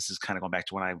guess this is kind of going back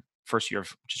to when I first year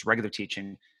of just regular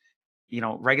teaching.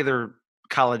 Regular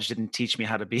college didn't teach me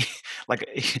how to be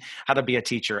like how to be a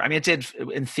teacher. I mean, it did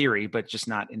in theory, but just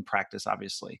not in practice,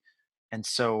 obviously. And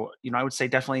so, I would say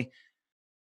definitely.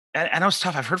 And I know it's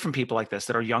tough. I've heard from people like this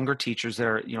that are younger teachers that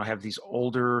are, have these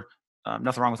older,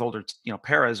 nothing wrong with older,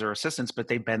 paras or assistants, but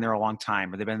they've been there a long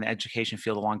time, or they've been in the education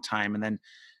field a long time. And then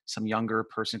some younger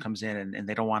person comes in, and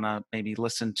they don't want to maybe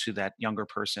listen to that younger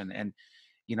person. And,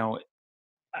 you know,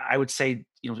 I would say,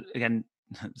 again,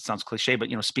 it sounds cliche, but,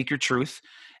 speak your truth.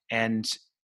 And,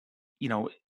 you know,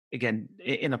 again,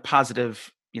 in a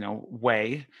positive,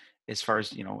 way, as far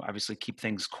as, obviously keep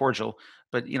things cordial,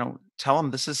 but, tell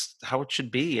them this is how it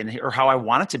should be, and or how I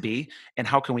want it to be, and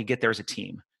how can we get there as a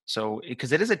team. So,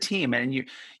 because it is a team, and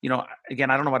again,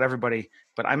 I don't know about everybody,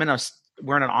 but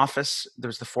we're in an office.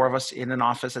 There's the four of us in an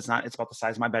office. It's about the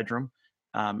size of my bedroom,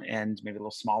 and maybe a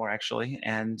little smaller actually.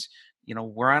 And,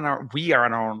 we are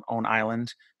on our own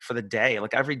island for the day.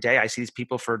 Like every day I see these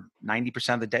people for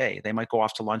 90% of the day. They might go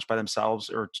off to lunch by themselves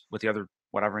or with the other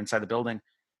whatever inside the building,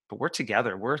 but we're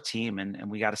together. We're a team, and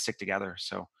we got to stick together.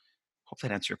 So hope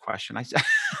that answers your question.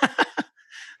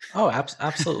 Oh,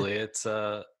 absolutely. It's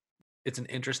an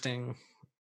interesting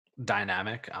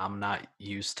dynamic. I'm not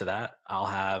used to that. I'll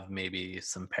have maybe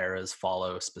some paras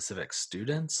follow specific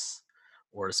students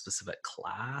or a specific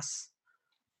class,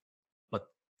 but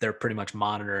they're pretty much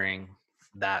monitoring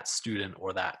that student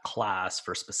or that class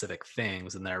for specific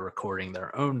things, and they're recording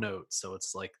their own notes. So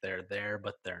it's like they're there,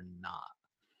 but they're not.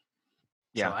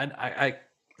 So Yeah. I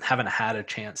haven't had a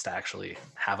chance to actually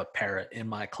have a para in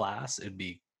my class. It'd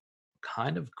be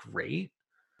kind of great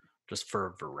just for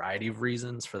a variety of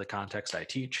reasons for the context I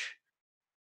teach.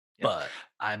 Yep. But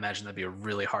I imagine that'd be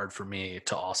really hard for me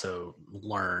to also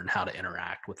learn how to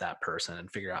interact with that person and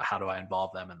figure out how do I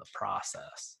involve them in the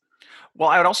process. Well,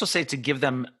 I would also say to give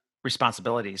them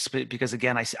responsibilities, because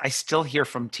again, I still hear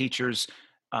from teachers,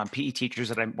 PE teachers,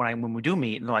 that when we do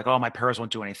meet, and they're like, "Oh, my parents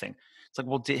won't do anything." It's like,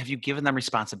 well, have you given them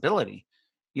responsibility?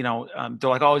 They're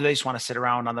like, "Oh, they just want to sit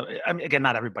around on the." I mean, again,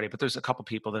 not everybody, but there's a couple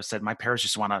people that said my parents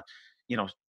just want to, you know,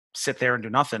 sit there and do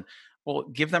nothing. Well,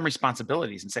 give them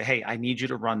responsibilities and say, "Hey, I need you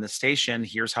to run the station.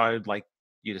 Here's how I'd like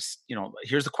you to,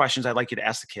 here's the questions I'd like you to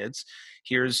ask the kids.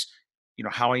 Here's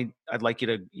how I'd like you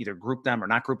to either group them or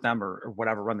not group them, or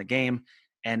whatever, run the game,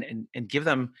 and give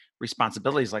them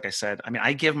responsibilities. Like I said, I mean,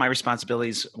 I give my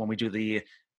responsibilities when we do the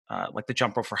like the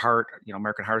jump rope for heart,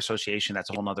 American Heart Association. That's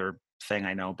a whole nother thing,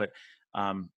 I know, but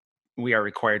um, we are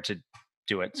required to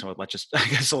do it. So let's just, I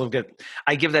guess, a little bit.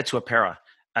 I give that to a para.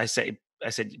 I said,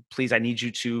 please, I need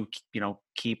you to,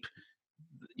 keep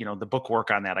the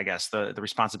bookwork on that, I guess, the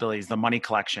responsibilities, the money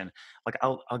collection. Like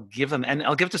I'll give them, and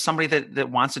I'll give it to somebody that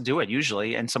wants to do it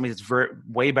usually, and somebody that's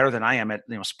way better than I am at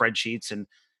spreadsheets, and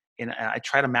I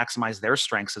try to maximize their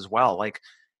strengths as well. Like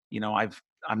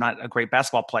I'm not a great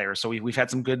basketball player, so we've had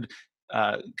some good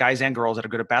guys and girls that are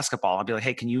good at basketball. I'll be like,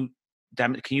 hey, can you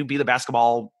be the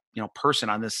basketball person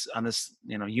on this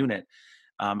unit?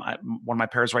 One of my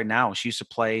pairs right now, she used to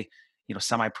play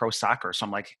semi-pro soccer. So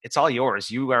I'm like, it's all yours.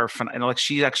 You are and like,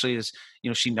 she actually is,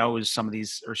 she knows some of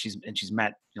these, or she's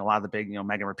met a lot of the big,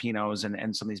 Megan Rapinos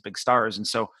and some of these big stars. And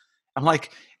so I'm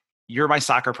like, you're my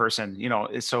soccer person,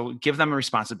 so give them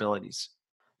responsibilities.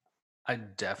 I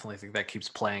definitely think that keeps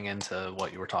playing into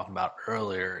what you were talking about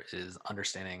earlier is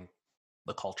understanding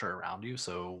the culture around you.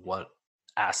 So what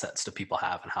assets do people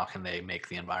have and how can they make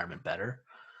the environment better?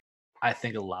 I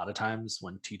think a lot of times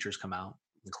when teachers come out,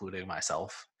 including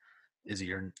myself, is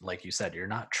you're like you said, you're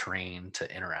not trained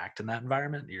to interact in that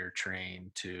environment. You're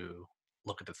trained to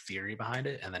look at the theory behind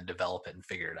it and then develop it and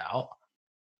figure it out.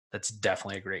 That's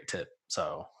definitely a great tip.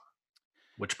 So,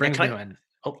 which Yeah, brings me to an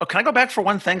oh, can I go back for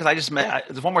one thing? Because I just yeah,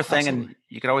 there's one more thing, absolutely. and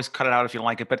you could always cut it out if you don't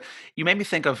like it. But you made me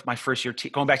think of my first year,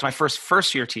 going back to my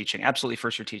first year teaching, absolutely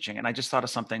first year teaching, and I just thought of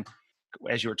something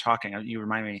as you were talking. You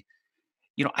remind me.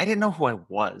 I didn't know who I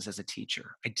was as a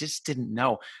teacher. I just didn't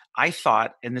know. I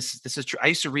thought, and this is true. I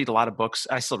used to read a lot of books.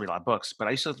 I still read a lot of books, but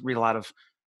I used to read a lot of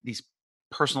these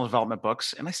personal development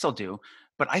books, and I still do.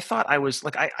 But I thought I was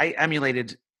like I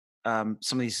emulated some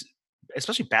of these,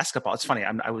 especially basketball. It's funny.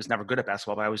 I was never good at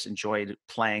basketball, but I always enjoyed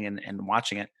playing and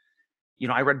watching it.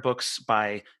 I read books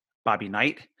by Bobby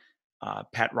Knight,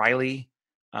 Pat Riley.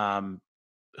 Um,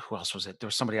 who else was it? There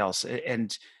was somebody else,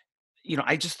 and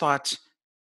I just thought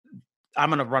I'm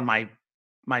going to run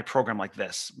my program like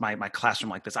this, my classroom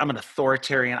like this. I'm an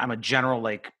authoritarian. I'm a general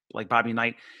like Bobby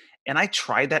Knight. And I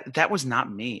tried that. That was not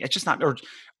me. It's just not.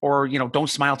 Or don't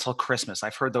smile till Christmas.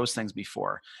 I've heard those things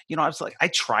before. I was like, I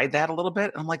tried that a little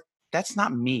bit. And I'm like, that's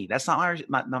not me. That's not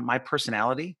my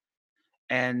personality.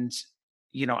 And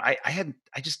I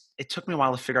just it took me a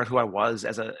while to figure out who I was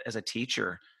as a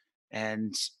teacher.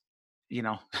 And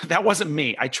that wasn't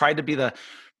me. I tried to be the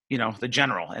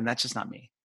general, and that's just not me.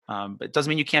 But it doesn't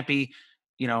mean you can't be,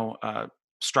 you know, uh,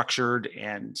 structured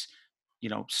and,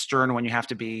 stern when you have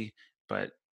to be,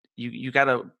 but you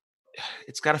gotta,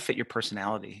 it's gotta fit your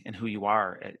personality and who you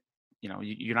are.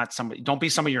 You're not somebody, don't be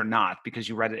somebody you're not because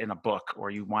you read it in a book or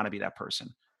you want to be that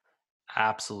person.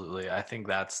 Absolutely. I think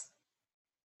that's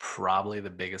probably the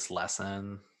biggest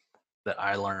lesson that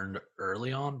I learned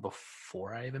early on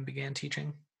before I even began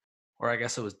teaching. Or I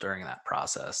guess it was during that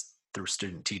process through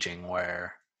student teaching,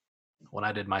 where when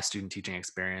I did my student teaching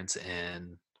experience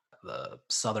in the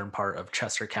southern part of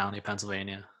Chester County,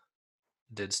 Pennsylvania,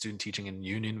 did student teaching in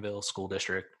Unionville School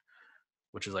District,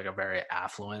 which is like a very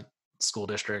affluent school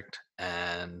district.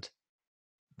 And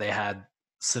they had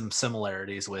some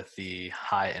similarities with the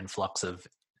high influx of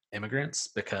immigrants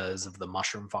because of the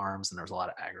mushroom farms, and there was a lot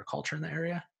of agriculture in the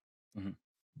area. Mhm.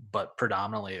 But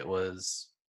predominantly it was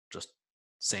just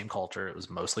same culture. It was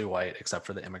mostly white except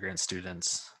for the immigrant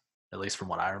students, at least from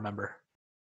what I remember.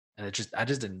 And I just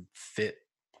didn't fit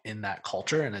in that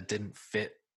culture, and it didn't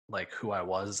fit like who I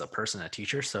was as a person, a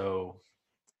teacher. So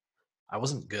I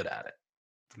wasn't good at it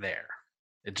there.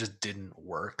 It just didn't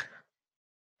work.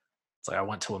 It's like I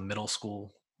went to a middle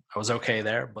school. I was okay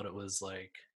there, but it was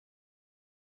like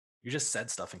you just said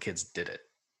stuff and kids did it.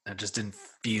 And it just didn't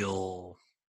feel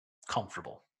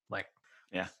comfortable. Like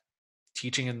Yeah.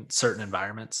 teaching in certain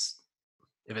environments,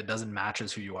 if it doesn't match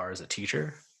as who you are as a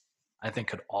teacher, I think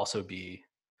could also be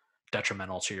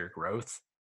detrimental to your growth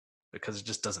because it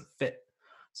just doesn't fit.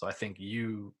 So I think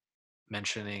you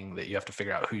mentioning that you have to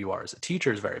figure out who you are as a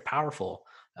teacher is very powerful.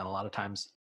 And a lot of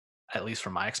times, at least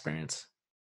from my experience,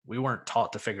 we weren't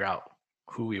taught to figure out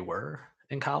who we were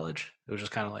in college. It was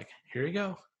just kind of like, here you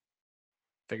go,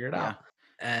 figure it Yeah. out.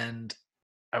 And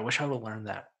I wish I would have learned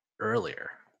that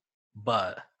earlier.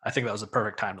 But I think that was the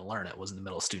perfect time to learn it, was in the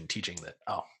middle of student teaching, that,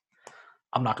 oh,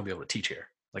 I'm not going to be able to teach here.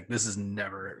 Like, this is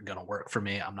never going to work for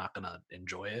me. I'm not going to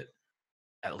enjoy it,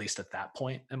 at least at that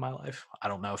point in my life. I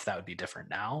don't know if that would be different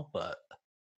now, but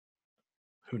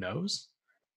who knows?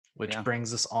 Which Yeah.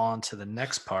 brings us on to the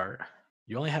next part.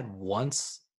 You only had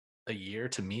once a year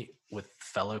to meet with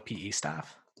fellow PE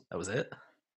staff. That was it.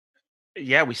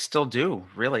 Yeah, we still do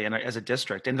really, and as a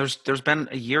district, and there's been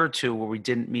a year or two where we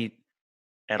didn't meet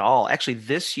at all. Actually,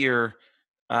 this year,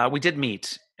 we did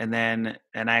meet, and I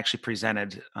actually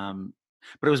presented,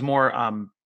 but it was more,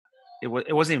 it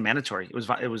wasn't even mandatory. It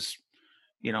was,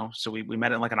 so we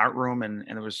met in like an art room, and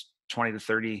there was 20 to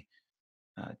 30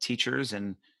 teachers,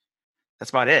 and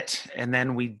that's about it. And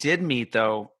then we did meet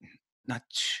though, not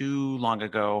too long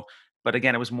ago, but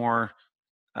again, it was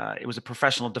a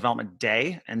professional development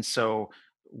day, and so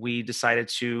we decided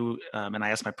to, and I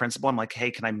asked my principal, I'm like,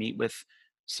 hey, can I meet with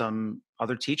some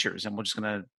other teachers, and we're just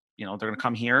gonna, they're gonna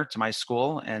come here to my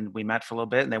school, and we met for a little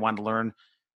bit, and they wanted to learn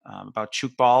about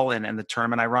chook ball and the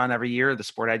tournament I run every year, the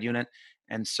sport ed unit.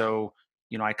 And so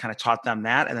I kind of taught them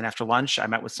that, and then after lunch I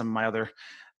met with some of my other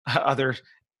other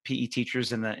PE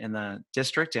teachers in the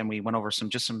district, and we went over some,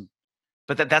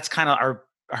 but that's kind of our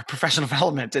professional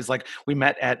development. Is like we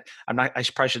met at, I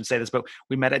probably shouldn't say this, but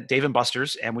we met at Dave and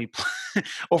Buster's, and we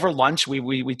over lunch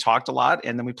we talked a lot,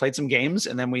 and then we played some games,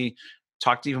 and then we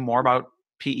talked even more about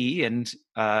PE, and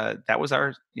that was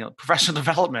our professional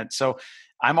development. So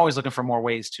I'm always looking for more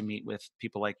ways to meet with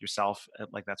people like yourself.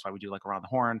 Like that's why we do like Around the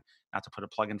Horn. Not to put a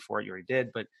plug in for it, you already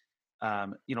did, but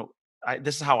um, you know,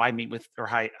 this is how I meet with, or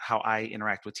how I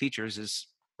interact with teachers, is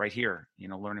right here.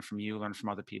 Learning from you, learning from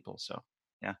other people. So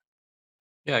yeah.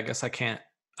 Yeah, I guess I can't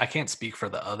speak for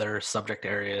the other subject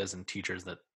areas and teachers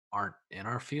that aren't in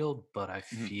our field, but I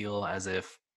Mhm. feel as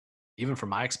if even from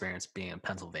my experience being in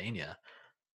Pennsylvania,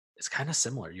 it's kind of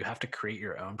similar. You have to create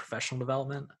your own professional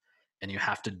development and you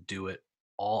have to do it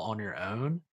all on your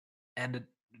own. And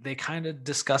they kind of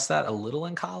discuss that a little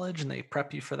in college and they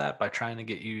prep you for that by trying to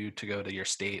get you to go to your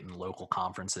state and local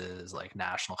conferences, like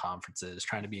national conferences,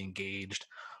 trying to be engaged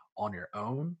on your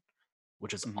own,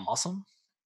 which is Mhm. awesome.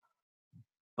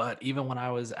 But even when I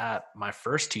was at my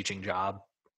first teaching job,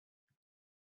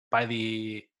 by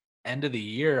the end of the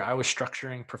year, I was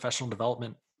structuring professional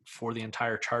development for the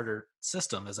entire charter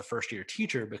system as a first year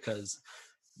teacher because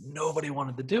nobody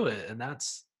wanted to do it. And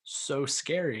that's so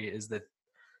scary is that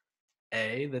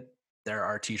that there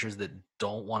are teachers that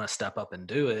don't want to step up and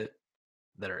do it,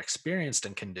 that are experienced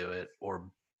and can do it, or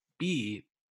B,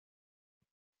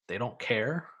 they don't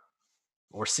care,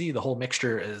 or C, the whole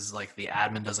mixture is like the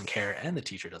admin doesn't care and the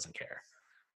teacher doesn't care,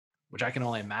 which I can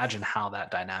only imagine how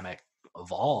that dynamic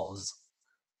evolves.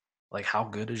 Like, how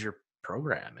good is your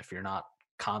program if you're not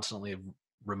constantly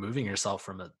removing yourself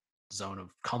from a zone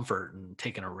of comfort and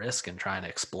taking a risk and trying to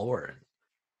explore? And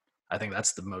I think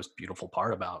that's the most beautiful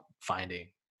part about finding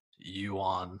you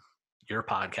on your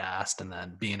podcast and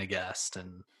then being a guest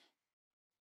and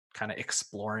kind of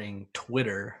exploring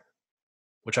Twitter,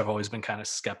 which I've always been kind of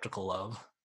skeptical of,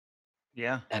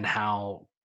 Yeah. and how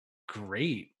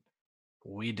great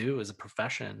we do as a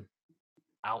profession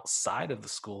outside of the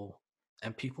school.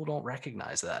 And people don't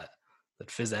recognize that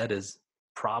phys ed is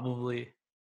probably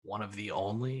one of the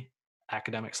only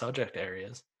academic subject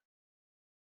areas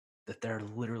that they're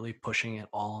literally pushing it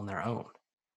all on their own.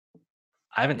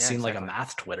 I haven't Yeah, seen like a exactly.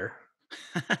 math Twitter,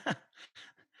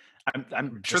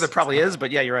 I'm sure there just probably is,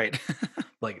 but yeah, you're right.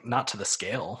 like not to the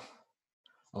scale,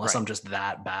 unless Right. I'm just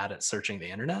that bad at searching the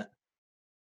internet.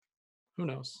 Who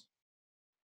knows?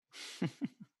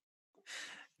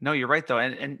 No, you're right though,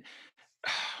 and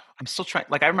I'm still trying.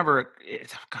 Like I remember,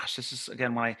 gosh, this is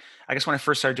again when I guess when I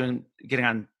first started getting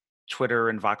on Twitter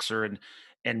and Voxer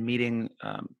and meeting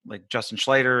like Justin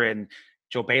Schlater and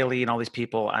Joe Bailey and all these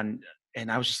people, and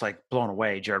I was just like blown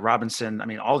away. Jared Robinson, I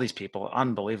mean, all these people,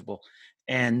 unbelievable.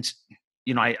 And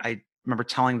I remember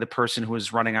telling the person who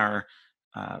was running uh,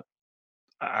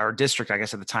 our district, I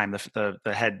guess at the time,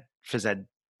 the head phys ed,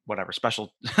 whatever,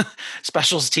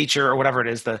 specials teacher or whatever it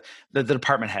is, the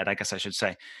department head, I guess I should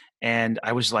say. And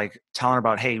I was like telling her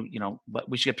about, hey,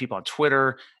 we should get people on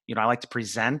Twitter. I like to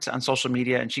present on social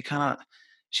media. And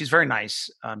she's very nice.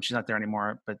 She's not there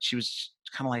anymore, but she was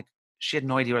kind of like, she had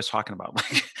no idea what I was talking about.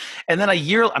 Like, and then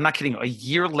I'm not kidding, a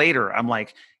year later, I'm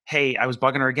like, hey, I was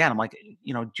bugging her again. I'm like, do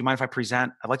you mind if I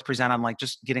present? I'd like to present on like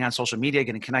just getting on social media,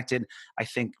 getting connected. I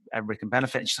think everybody can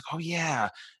benefit. And she's like, oh yeah,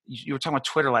 you were talking about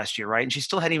Twitter last year, right? And she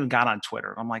still hadn't even got on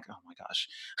Twitter. I'm like, oh my gosh.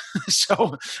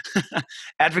 So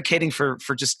advocating for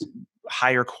just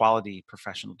higher quality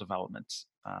professional development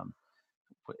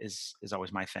is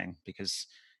always my thing, because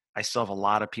I still have a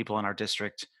lot of people in our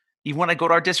district. Even when I go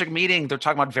to our district meeting, they're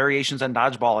talking about variations on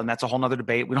dodgeball, and that's a whole nother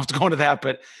debate. We don't have to go into that,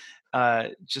 but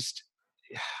just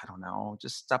I don't know,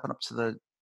 just stepping up to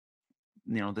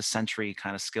the century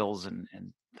kind of skills and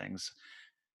things.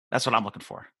 That's what I'm looking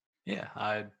for. Yeah,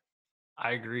 I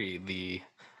agree. The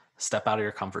step out of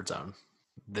your comfort zone.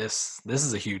 This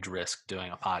is a huge risk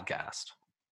doing a podcast.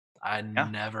 I Yeah.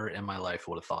 never in my life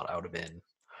would have thought I would have been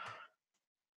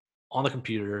on the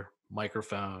computer,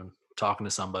 microphone, talking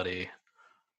to somebody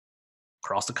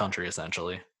across the country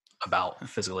essentially about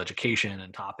physical education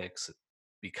and topics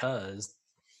because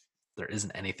there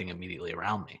isn't anything immediately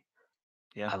around me.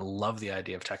 Yeah. I love the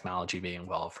idea of technology being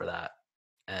involved for that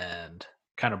and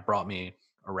kind of brought me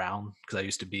around because I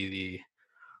used to be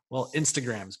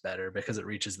Instagram's better because it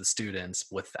reaches the students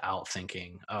without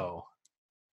thinking, oh,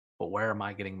 but where am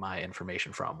I getting my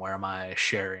information from? Where am I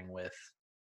sharing with?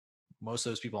 Most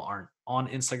of those people aren't on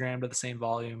Instagram to the same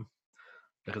volume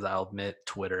because I'll admit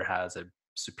Twitter has a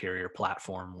superior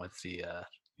platform with the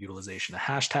utilization of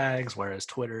hashtags, whereas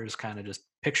Twitter is kind of just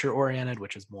picture oriented,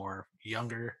 which is more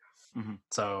younger. Hmm.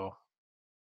 So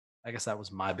I guess that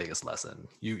was my biggest lesson.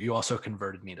 You also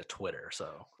converted me to Twitter,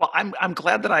 so Well, I'm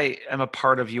glad that I am a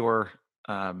part of your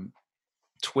um,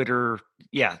 Twitter,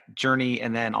 yeah, journey,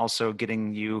 and then also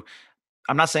getting you.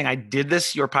 I'm not saying I did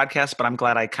your podcast, but I'm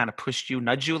glad I kind of pushed you,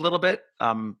 nudged you a little bit.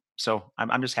 So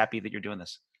I'm just happy that you're doing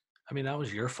this. I mean that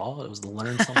was your fault. It was the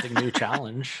learn something new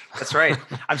challenge. That's right.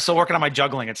 I'm still working on my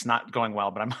juggling. It's not going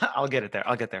well, but I'll get it there.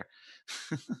 I'll get there.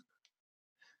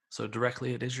 So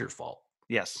directly, it is your fault.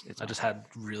 Yes, it's I my just fault. had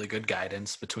really good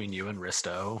guidance between you and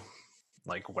Risto,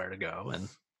 like where to go, and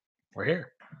we're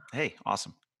here. Hey,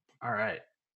 awesome. All right.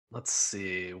 Let's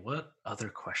see. What other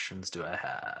questions do I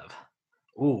have?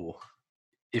 Ooh,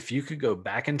 if you could go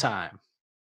back in time,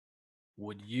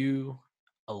 would you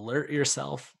alert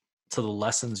yourself to the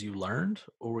lessons you learned,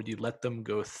 or would you let them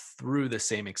go through the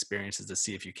same experiences to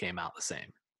see if you came out the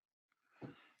same?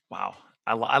 Wow.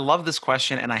 I love this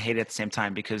question and I hate it at the same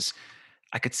time because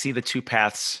I could see the two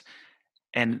paths.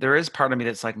 And there is part of me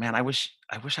that's like, man, I wish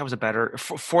I was a better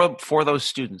for those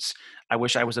students. I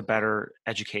wish I was a better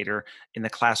educator in the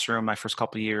classroom my first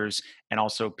couple of years, and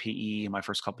also PE my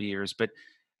first couple of years. But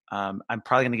I'm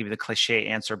probably going to give you the cliche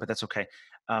answer, but that's okay.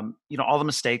 All the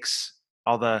mistakes,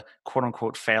 all the quote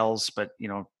unquote fails, but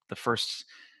the first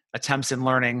attempts in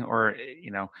learning, or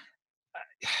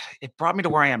it brought me to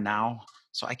where I am now.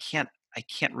 So I can't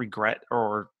regret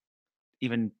or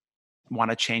even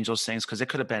want to change those things because it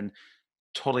could have been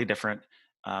totally different.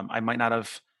 I might not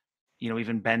have,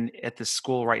 even been at this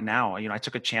school right now. I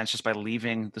took a chance just by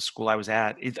leaving the school I was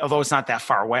at, although it's not that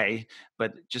far away,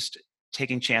 but just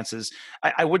taking chances.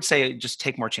 I would say just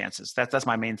take more chances. That's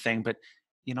my main thing. But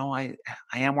I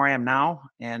am where I am now,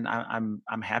 and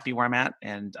I'm happy where I'm at,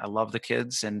 and I love the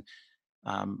kids, and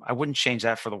I wouldn't change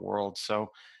that for the world.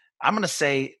 So I'm gonna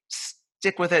say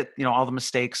stick with it. All the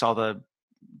mistakes, all the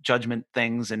judgment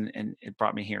things, and it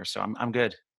brought me here. So I'm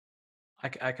good.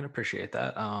 I can appreciate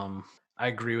that. I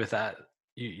agree with that.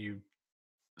 You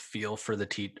feel for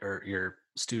the or your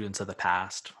students of the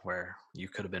past where you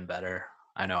could have been better.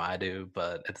 I know I do,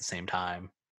 but at the same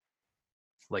time,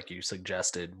 like you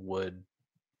suggested, would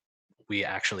we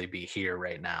actually be here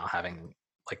right now having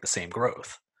like the same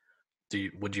growth?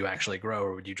 Would you actually grow,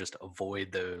 or would you just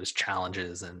avoid those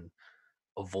challenges and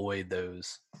avoid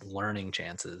those learning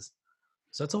chances?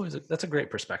 So that's a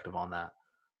great perspective on that.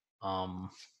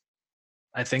 Um,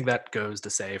 I think that goes to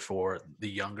say for the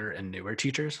younger and newer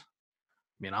teachers.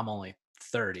 I mean, I'm only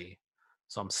 30,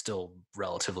 so I'm still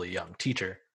relatively young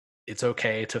teacher. It's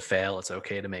okay to fail. It's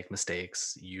okay to make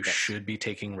mistakes. You Yes, should be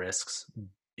taking risks.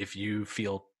 If you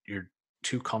feel you're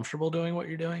too comfortable doing what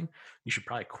you're doing, you should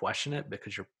probably question it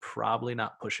because you're probably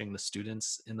not pushing the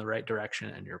students in the right direction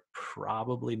and you're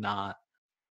probably not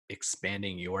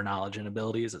expanding your knowledge and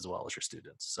abilities as well as your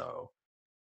students. So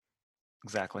you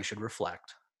exactly. should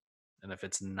reflect. And if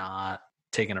it's not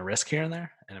taking a risk here and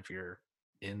there, and if you're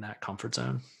in that comfort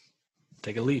zone,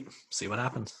 take a leap, see what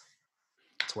happens.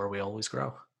 It's where we always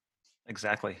grow.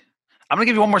 Exactly. I'm gonna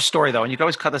give you one more story though, and you can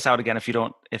always cut this out again if you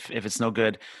don't, if it's no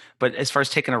good. But as far as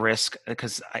taking a risk,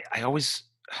 because I always,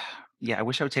 yeah, I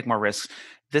wish I would take more risks.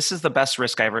 This is the best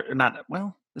risk I ever, not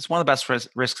well, it's one of the best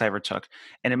risks I ever took,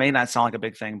 and it may not sound like a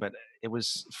big thing, but it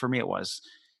was for me. It was.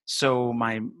 So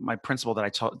my principal that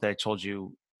I told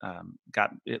you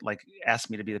got it, like asked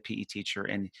me to be the PE teacher,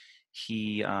 and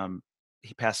he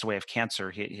he passed away of cancer.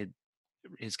 He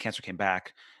his cancer came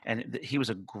back, and he was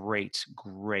a great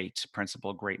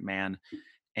principal, great man.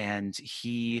 And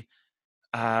we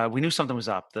knew something was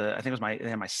up. I think it was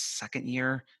my second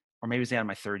year, or maybe it was the end of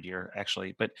my third year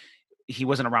actually, but he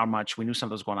wasn't around much. We knew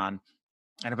something was going on,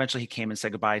 and eventually he came and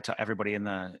said goodbye to everybody in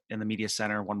the media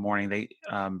center one morning.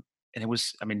 And it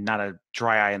was, I mean, not a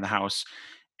dry eye in the house.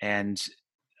 And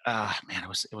man,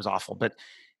 it was awful. But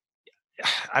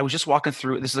I was just walking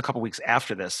through, this is a couple weeks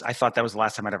after this. I thought that was the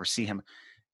last time I'd ever see him.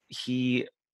 he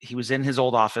he was in his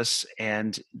old office,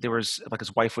 and there was, like,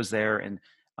 his wife was there, and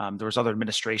there was other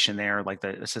administration there, like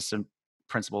the assistant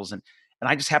principals, and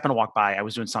I just happened to walk by. I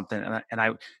was doing something,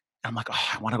 I'm like, oh,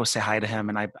 I want to go say hi to him,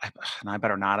 and I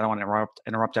better not. I don't want to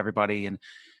interrupt everybody. And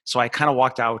so I kind of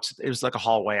walked out. It was like a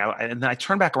hallway, and then I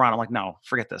turned back around. I'm like, no,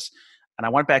 forget this. And I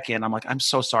went back in. I'm like, I'm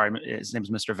so sorry. His name's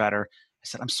Mr. Vetter. I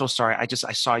said, I'm so sorry. I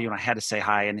saw you and I had to say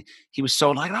hi. And he was so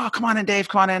like, oh, come on in, Dave,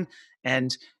 come on in.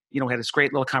 And we had this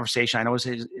great little conversation. I know it was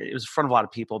in front of a lot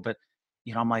of people, but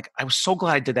I'm like, I was so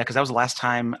glad I did that because that was the last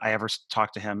time I ever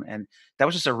talked to him, and that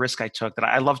was just a risk I took that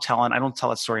I love telling. I don't tell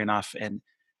that story enough, and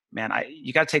man,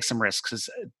 you got to take some risks because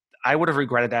I would have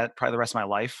regretted that probably the rest of my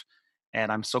life,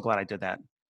 and I'm so glad I did that.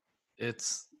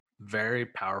 It's very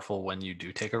powerful when you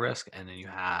do take a risk and then you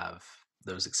have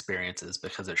those experiences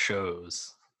because it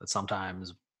shows that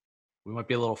sometimes we might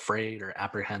be a little afraid or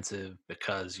apprehensive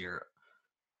because you're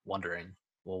wondering,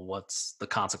 well, what's the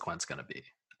consequence going to be?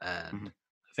 And Mhm.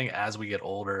 I think as we get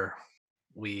older,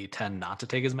 we tend not to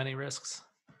take as many risks.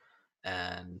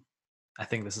 And I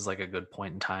think this is like a good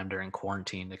point in time during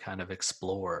quarantine to kind of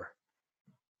explore,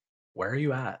 where are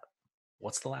you at?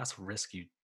 What's the last risk you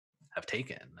have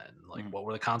taken? And like, Mhm. what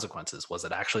were the consequences? Was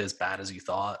it actually as bad as you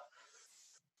thought?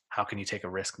 How can you take a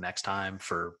risk next time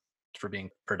for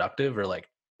being productive or like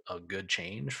a good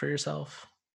change for yourself?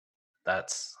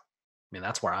 That's I mean,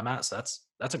 that's where I'm at. So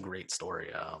that's a great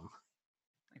story.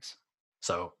 Thanks.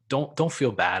 So don't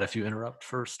feel bad if you interrupt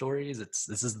for stories.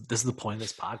 This is the point of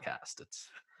this podcast. It's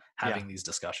Yeah. having these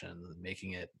discussions and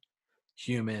making it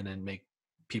human and make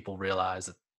people realize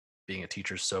that being a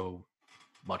teacher is so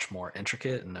much more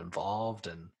intricate and involved.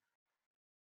 And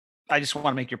I just want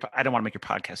to make I don't want to make your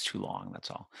podcast too long. That's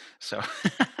all. So,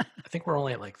 I think we're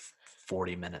only at like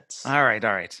 40 minutes. all right.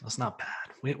 All right. That's not bad.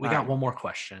 We All got right. one more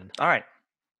question. All right.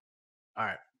 All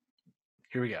right,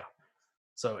 here we go.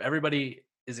 So everybody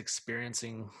is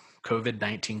experiencing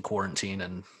COVID-19 quarantine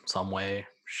in some way,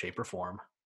 shape, or form.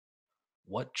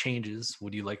 What changes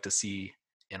would you like to see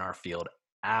in our field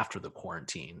after the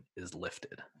quarantine is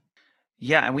lifted?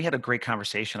 Yeah. And we had a great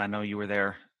conversation. I know you were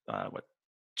there, what,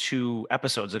 2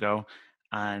 episodes ago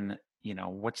on,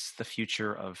 what's the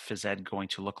future of phys ed going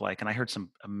to look like? And I heard some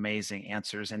amazing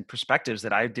answers and perspectives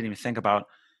that I didn't even think about.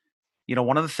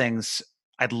 One of the things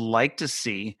I'd like to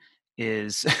see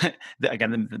is,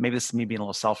 again, maybe this is me being a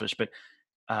little selfish, but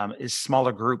is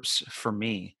smaller groups for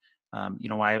me.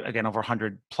 I again over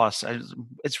 100 plus.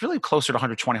 It's really closer to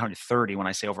 120, 130 when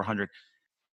I say over 100.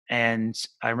 And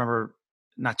I remember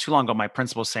not too long ago, my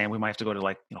principal saying we might have to go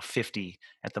to 50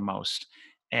 at the most.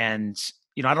 And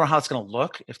I don't know how it's going to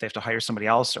look if they have to hire somebody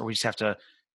else, or we just have to,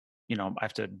 I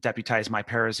have to deputize my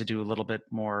paras to do a little bit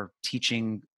more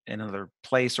teaching in another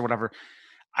place or whatever.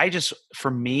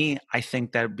 For me, I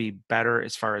think that would be better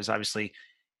as far as obviously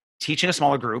teaching a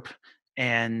smaller group,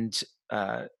 and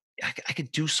uh, I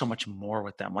could do so much more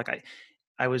with them.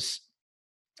 I was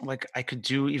like, I could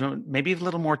do even maybe a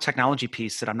little more technology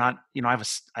piece that I'm not,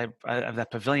 I have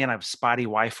that pavilion. I have spotty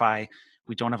Wi-Fi.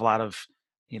 We don't have a lot of,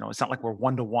 it's not like we're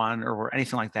one to one or we're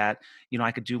anything like that.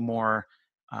 I could do more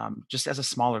just as a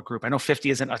smaller group. I know 50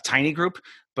 isn't a tiny group,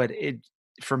 but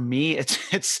for me,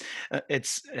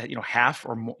 half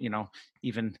or more,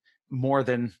 even more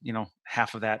than,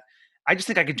 half of that. I just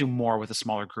think I could do more with a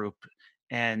smaller group,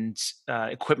 and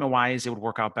equipment wise, it would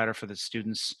work out better for the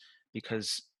students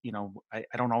because I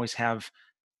don't always have,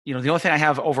 the only thing I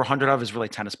have over 100 of is really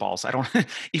tennis balls. I don't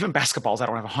even basketballs. I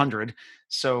don't have 100,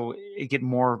 so it get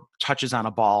more touches on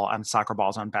a ball, on soccer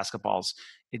balls, on basketballs.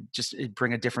 It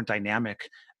bring a different dynamic.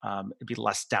 It'd be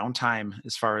less downtime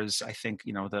as far as I think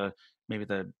maybe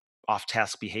the off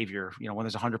task behavior. When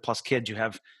there's 100 plus kids, you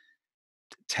have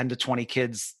 10 to 20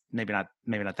 kids, maybe not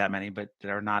that many, but that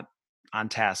are not on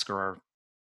task or are,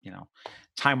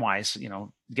 time wise,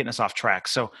 getting us off track.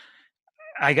 So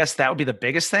I guess that would be the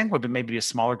biggest thing, would be maybe a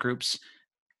smaller groups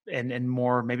and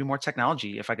more, maybe more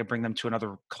technology. If I could bring them to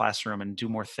another classroom and do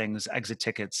more things, exit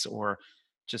tickets, or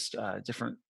just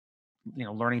different,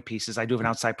 learning pieces. I do have an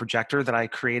outside projector that I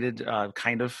created,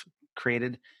 kind of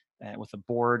created with a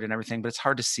board and everything, but it's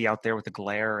hard to see out there with the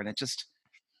glare, and it just,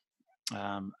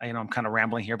 I'm kind of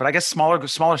rambling here, but I guess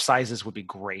smaller sizes would be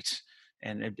great,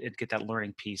 and it'd get that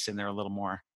learning piece in there a little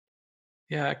more.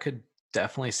 Yeah, I could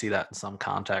definitely see that in some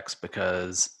context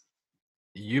because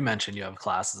you mentioned you have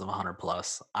classes of 100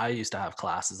 plus. I used to have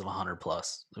classes of 100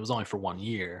 plus. It was only for 1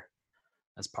 year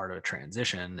as part of a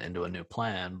transition into a new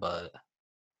plan, but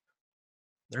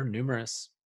there are numerous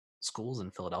schools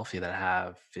in Philadelphia that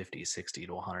have 50, 60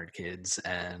 to 100 kids.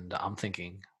 And I'm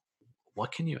thinking,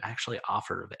 what can you actually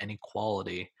offer of any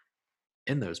quality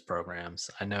in those programs?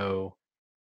 I know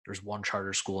there's one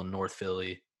charter school in North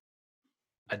Philly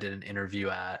I did an interview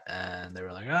at, and they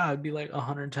were like, it'd be like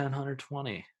 110,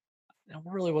 120. It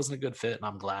really wasn't a good fit, and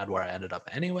I'm glad where I ended up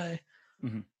anyway.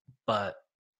 Hmm. But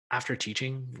after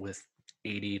teaching with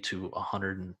 80 to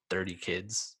 130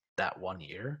 kids that 1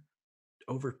 year,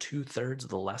 over 2/3 of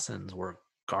the lessons were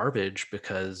garbage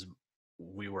because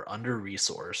we were under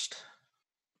resourced,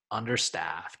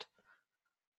 understaffed.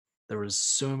 There was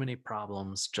so many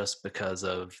problems just because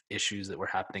of issues that were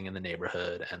happening in the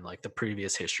neighborhood and like the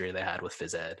previous history they had with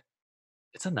phys ed.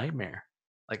 It's a nightmare.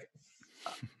 Like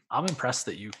uh, I'm impressed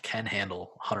that you can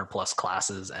handle 100 plus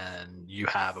classes and you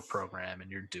have a program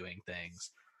and you're doing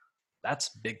things. That's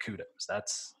big kudos.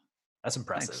 That's Thanks.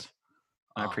 impressive.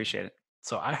 I Um, appreciate it.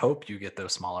 so I hope you get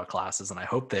those smaller classes, and I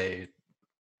hope they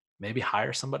maybe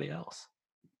hire somebody else.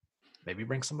 Maybe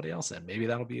bring somebody else in. Maybe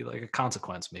that'll be like a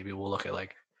consequence. Maybe we'll look at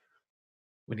like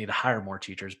we need to hire more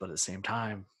teachers, but at the same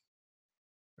time,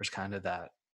 there's kind of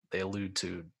that they allude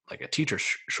to like a teacher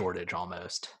shortage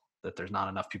almost, that there's not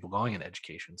enough people going in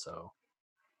education. So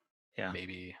Yeah.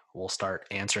 maybe we'll start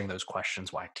answering those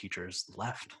questions why teachers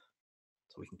left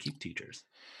so we can keep teachers.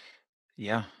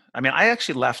 Yeah. I mean, I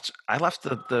left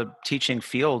the teaching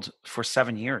field for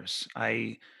 7 years.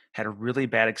 I had a really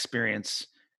bad experience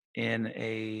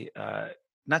in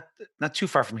not, not too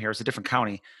far from here. It's a different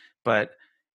county, but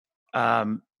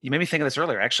you made me think of this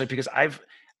earlier, actually, because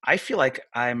I feel like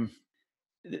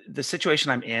the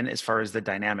situation I'm in, as far as the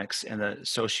dynamics and the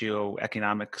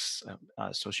socioeconomics,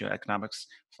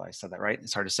 if I said that right,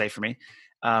 it's hard to say for me.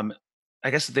 Um, I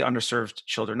guess the underserved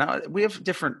children. Now we have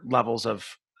different levels of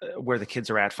where the kids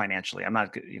are at financially. I'm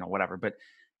not, whatever, but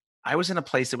I was in a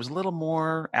place that was a little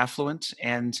more affluent,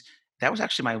 and that was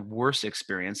actually my worst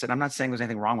experience. And I'm not saying there's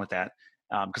anything wrong with that,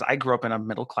 because I grew up in a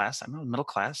middle class. I'm a middle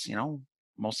class,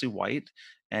 mostly white.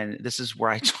 And this is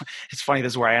where it's funny.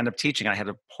 This is where I end up teaching. I had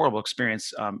a horrible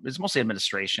experience. It's mostly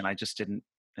administration. I just didn't.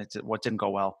 What didn't go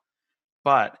well.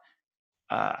 But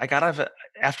I got out of it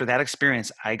after that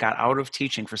experience. I got out of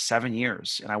teaching for 7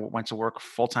 years, and I went to work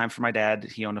full time for my dad.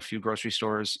 He owned a few grocery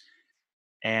stores,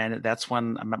 and that's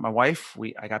when I met my wife.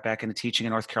 I got back into teaching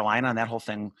in North Carolina and that whole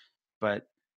thing. But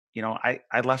I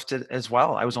left it as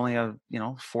well. I was only a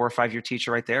 4 or 5 year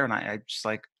teacher right there, and I just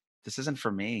like, this isn't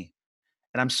for me.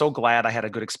 And I'm so glad I had a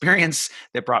good experience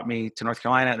that brought me to North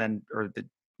Carolina, and then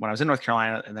when I was in North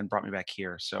Carolina, and then brought me back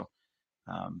here. So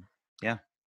yeah.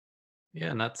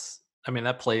 Yeah, and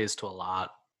that plays to a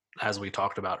lot, as we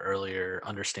talked about earlier,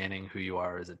 understanding who you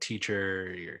are as a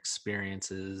teacher, your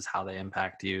experiences, how they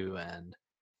impact you. And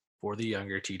for the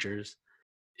younger teachers,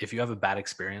 if you have a bad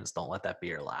experience, don't let that be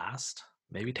your last.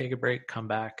 Maybe take a break, come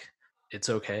back. It's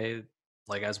okay.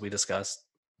 Like, as we discussed,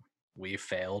 we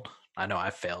failed. I know I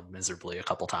failed miserably a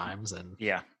couple times, and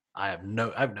Yeah, I have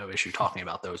no issue talking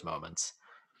about those moments.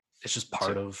 It's just me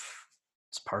too.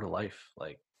 it's part of life.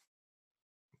 Like,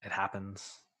 it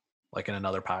happens. Like in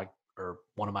another pod or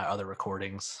one of my other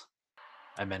recordings,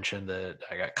 I mentioned that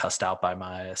I got cussed out by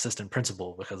my assistant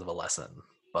principal because of a lesson,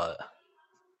 but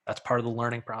that's part of the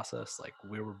learning process. Like,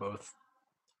 we were both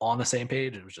on the same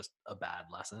page. It was just a bad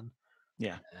lesson,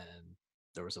 Yeah. and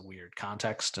there was a weird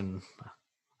context, and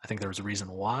I think there was a reason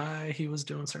why he was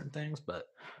doing certain things, but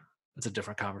it's a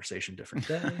different conversation, different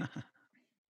day.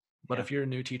 But Yeah, if you're a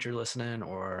new teacher listening,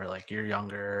 or like you're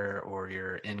younger, or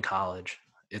you're in college,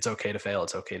 it's okay to fail.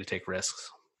 It's okay to take risks.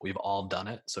 We've all done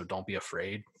it. So don't be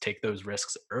afraid. Take those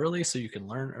risks early so you can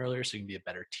learn earlier, so you can be a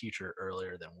better teacher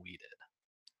earlier than we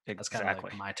did. That's kind of like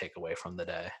exactly. my takeaway from the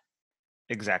day.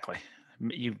 Exactly.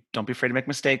 You don't be afraid to make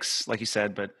mistakes, like you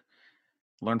said, but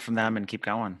learn from them and keep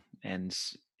going. And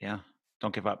yeah,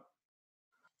 don't give up.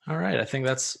 All right. I think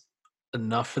that's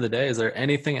enough for the day. Is there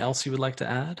anything else you would like to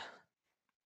add?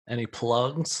 Any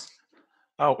plugs?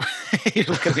 Oh, you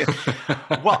look at me.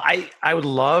 Well, I would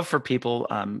love for people,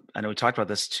 I know we talked about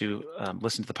this, to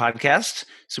listen to the podcast.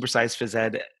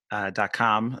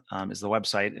 Supersizedphysed.com is the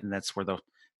website, and that's where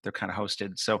they're kind of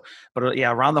hosted. So, but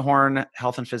yeah, Around the Horn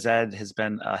Health and Phys Ed has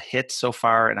been a hit so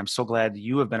far, and I'm so glad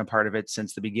you have been a part of it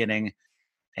since the beginning.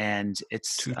 And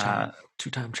it's two-time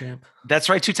champ. that's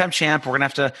right, two-time champ. We're gonna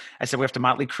have to. I said we have to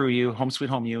Motley Crue you, home sweet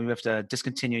home you. We have to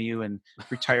discontinue you and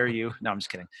retire you. No, I'm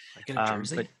just kidding. I get a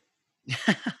jersey. But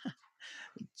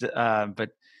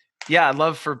but yeah, I'd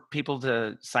love for people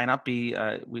to sign up. We'd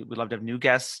love to have new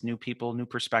guests, new people, new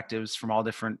perspectives from all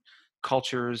different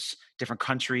cultures, different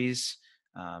countries.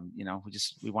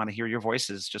 We want to hear your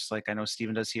voices, just like I know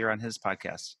Steven does here on his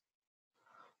podcast.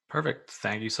 Perfect.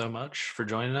 Thank you so much for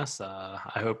joining us. I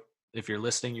hope if you're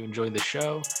listening, you enjoyed the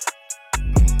show.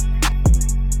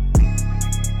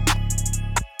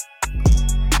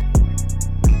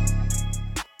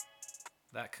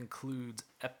 That concludes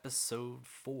episode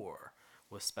 4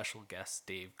 with special guest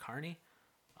Dave Carney.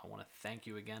 I want to thank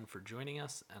you again for joining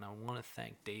us, and I want to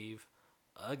thank Dave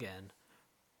again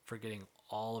for getting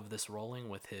all of this rolling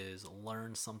with his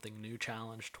Learn Something New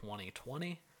Challenge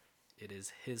 2020. It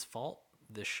is his fault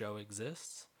this show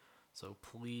exists, so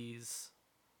please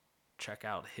check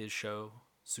out his show,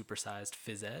 Supersized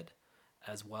Phys Ed,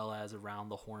 as well as Around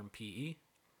the Horn PE.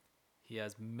 He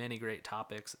has many great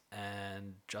topics,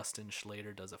 and Justin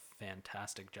Schlater does a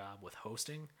fantastic job with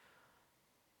hosting.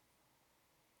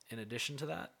 In addition to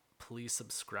that, please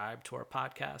subscribe to our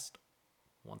podcast.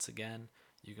 Once again,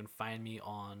 you can find me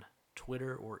on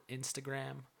Twitter or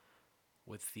Instagram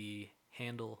with the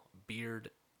handle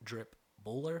Beard Drip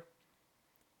Bowler.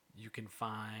 You can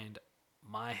find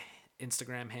my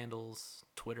Instagram handles,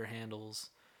 Twitter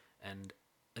handles, and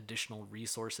additional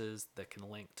resources that can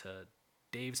link to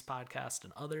Dave's podcast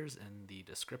and others in the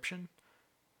description.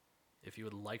 If you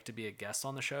would like to be a guest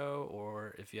on the show,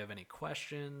 or if you have any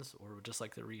questions or would just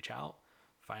like to reach out,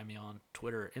 find me on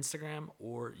Twitter or Instagram,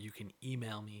 or you can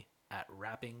email me at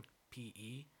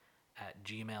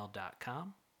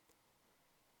rappingpe@gmail.com.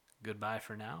 Goodbye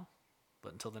for now,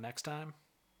 but until the next time,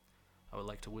 I would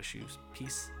like to wish you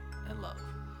peace and love.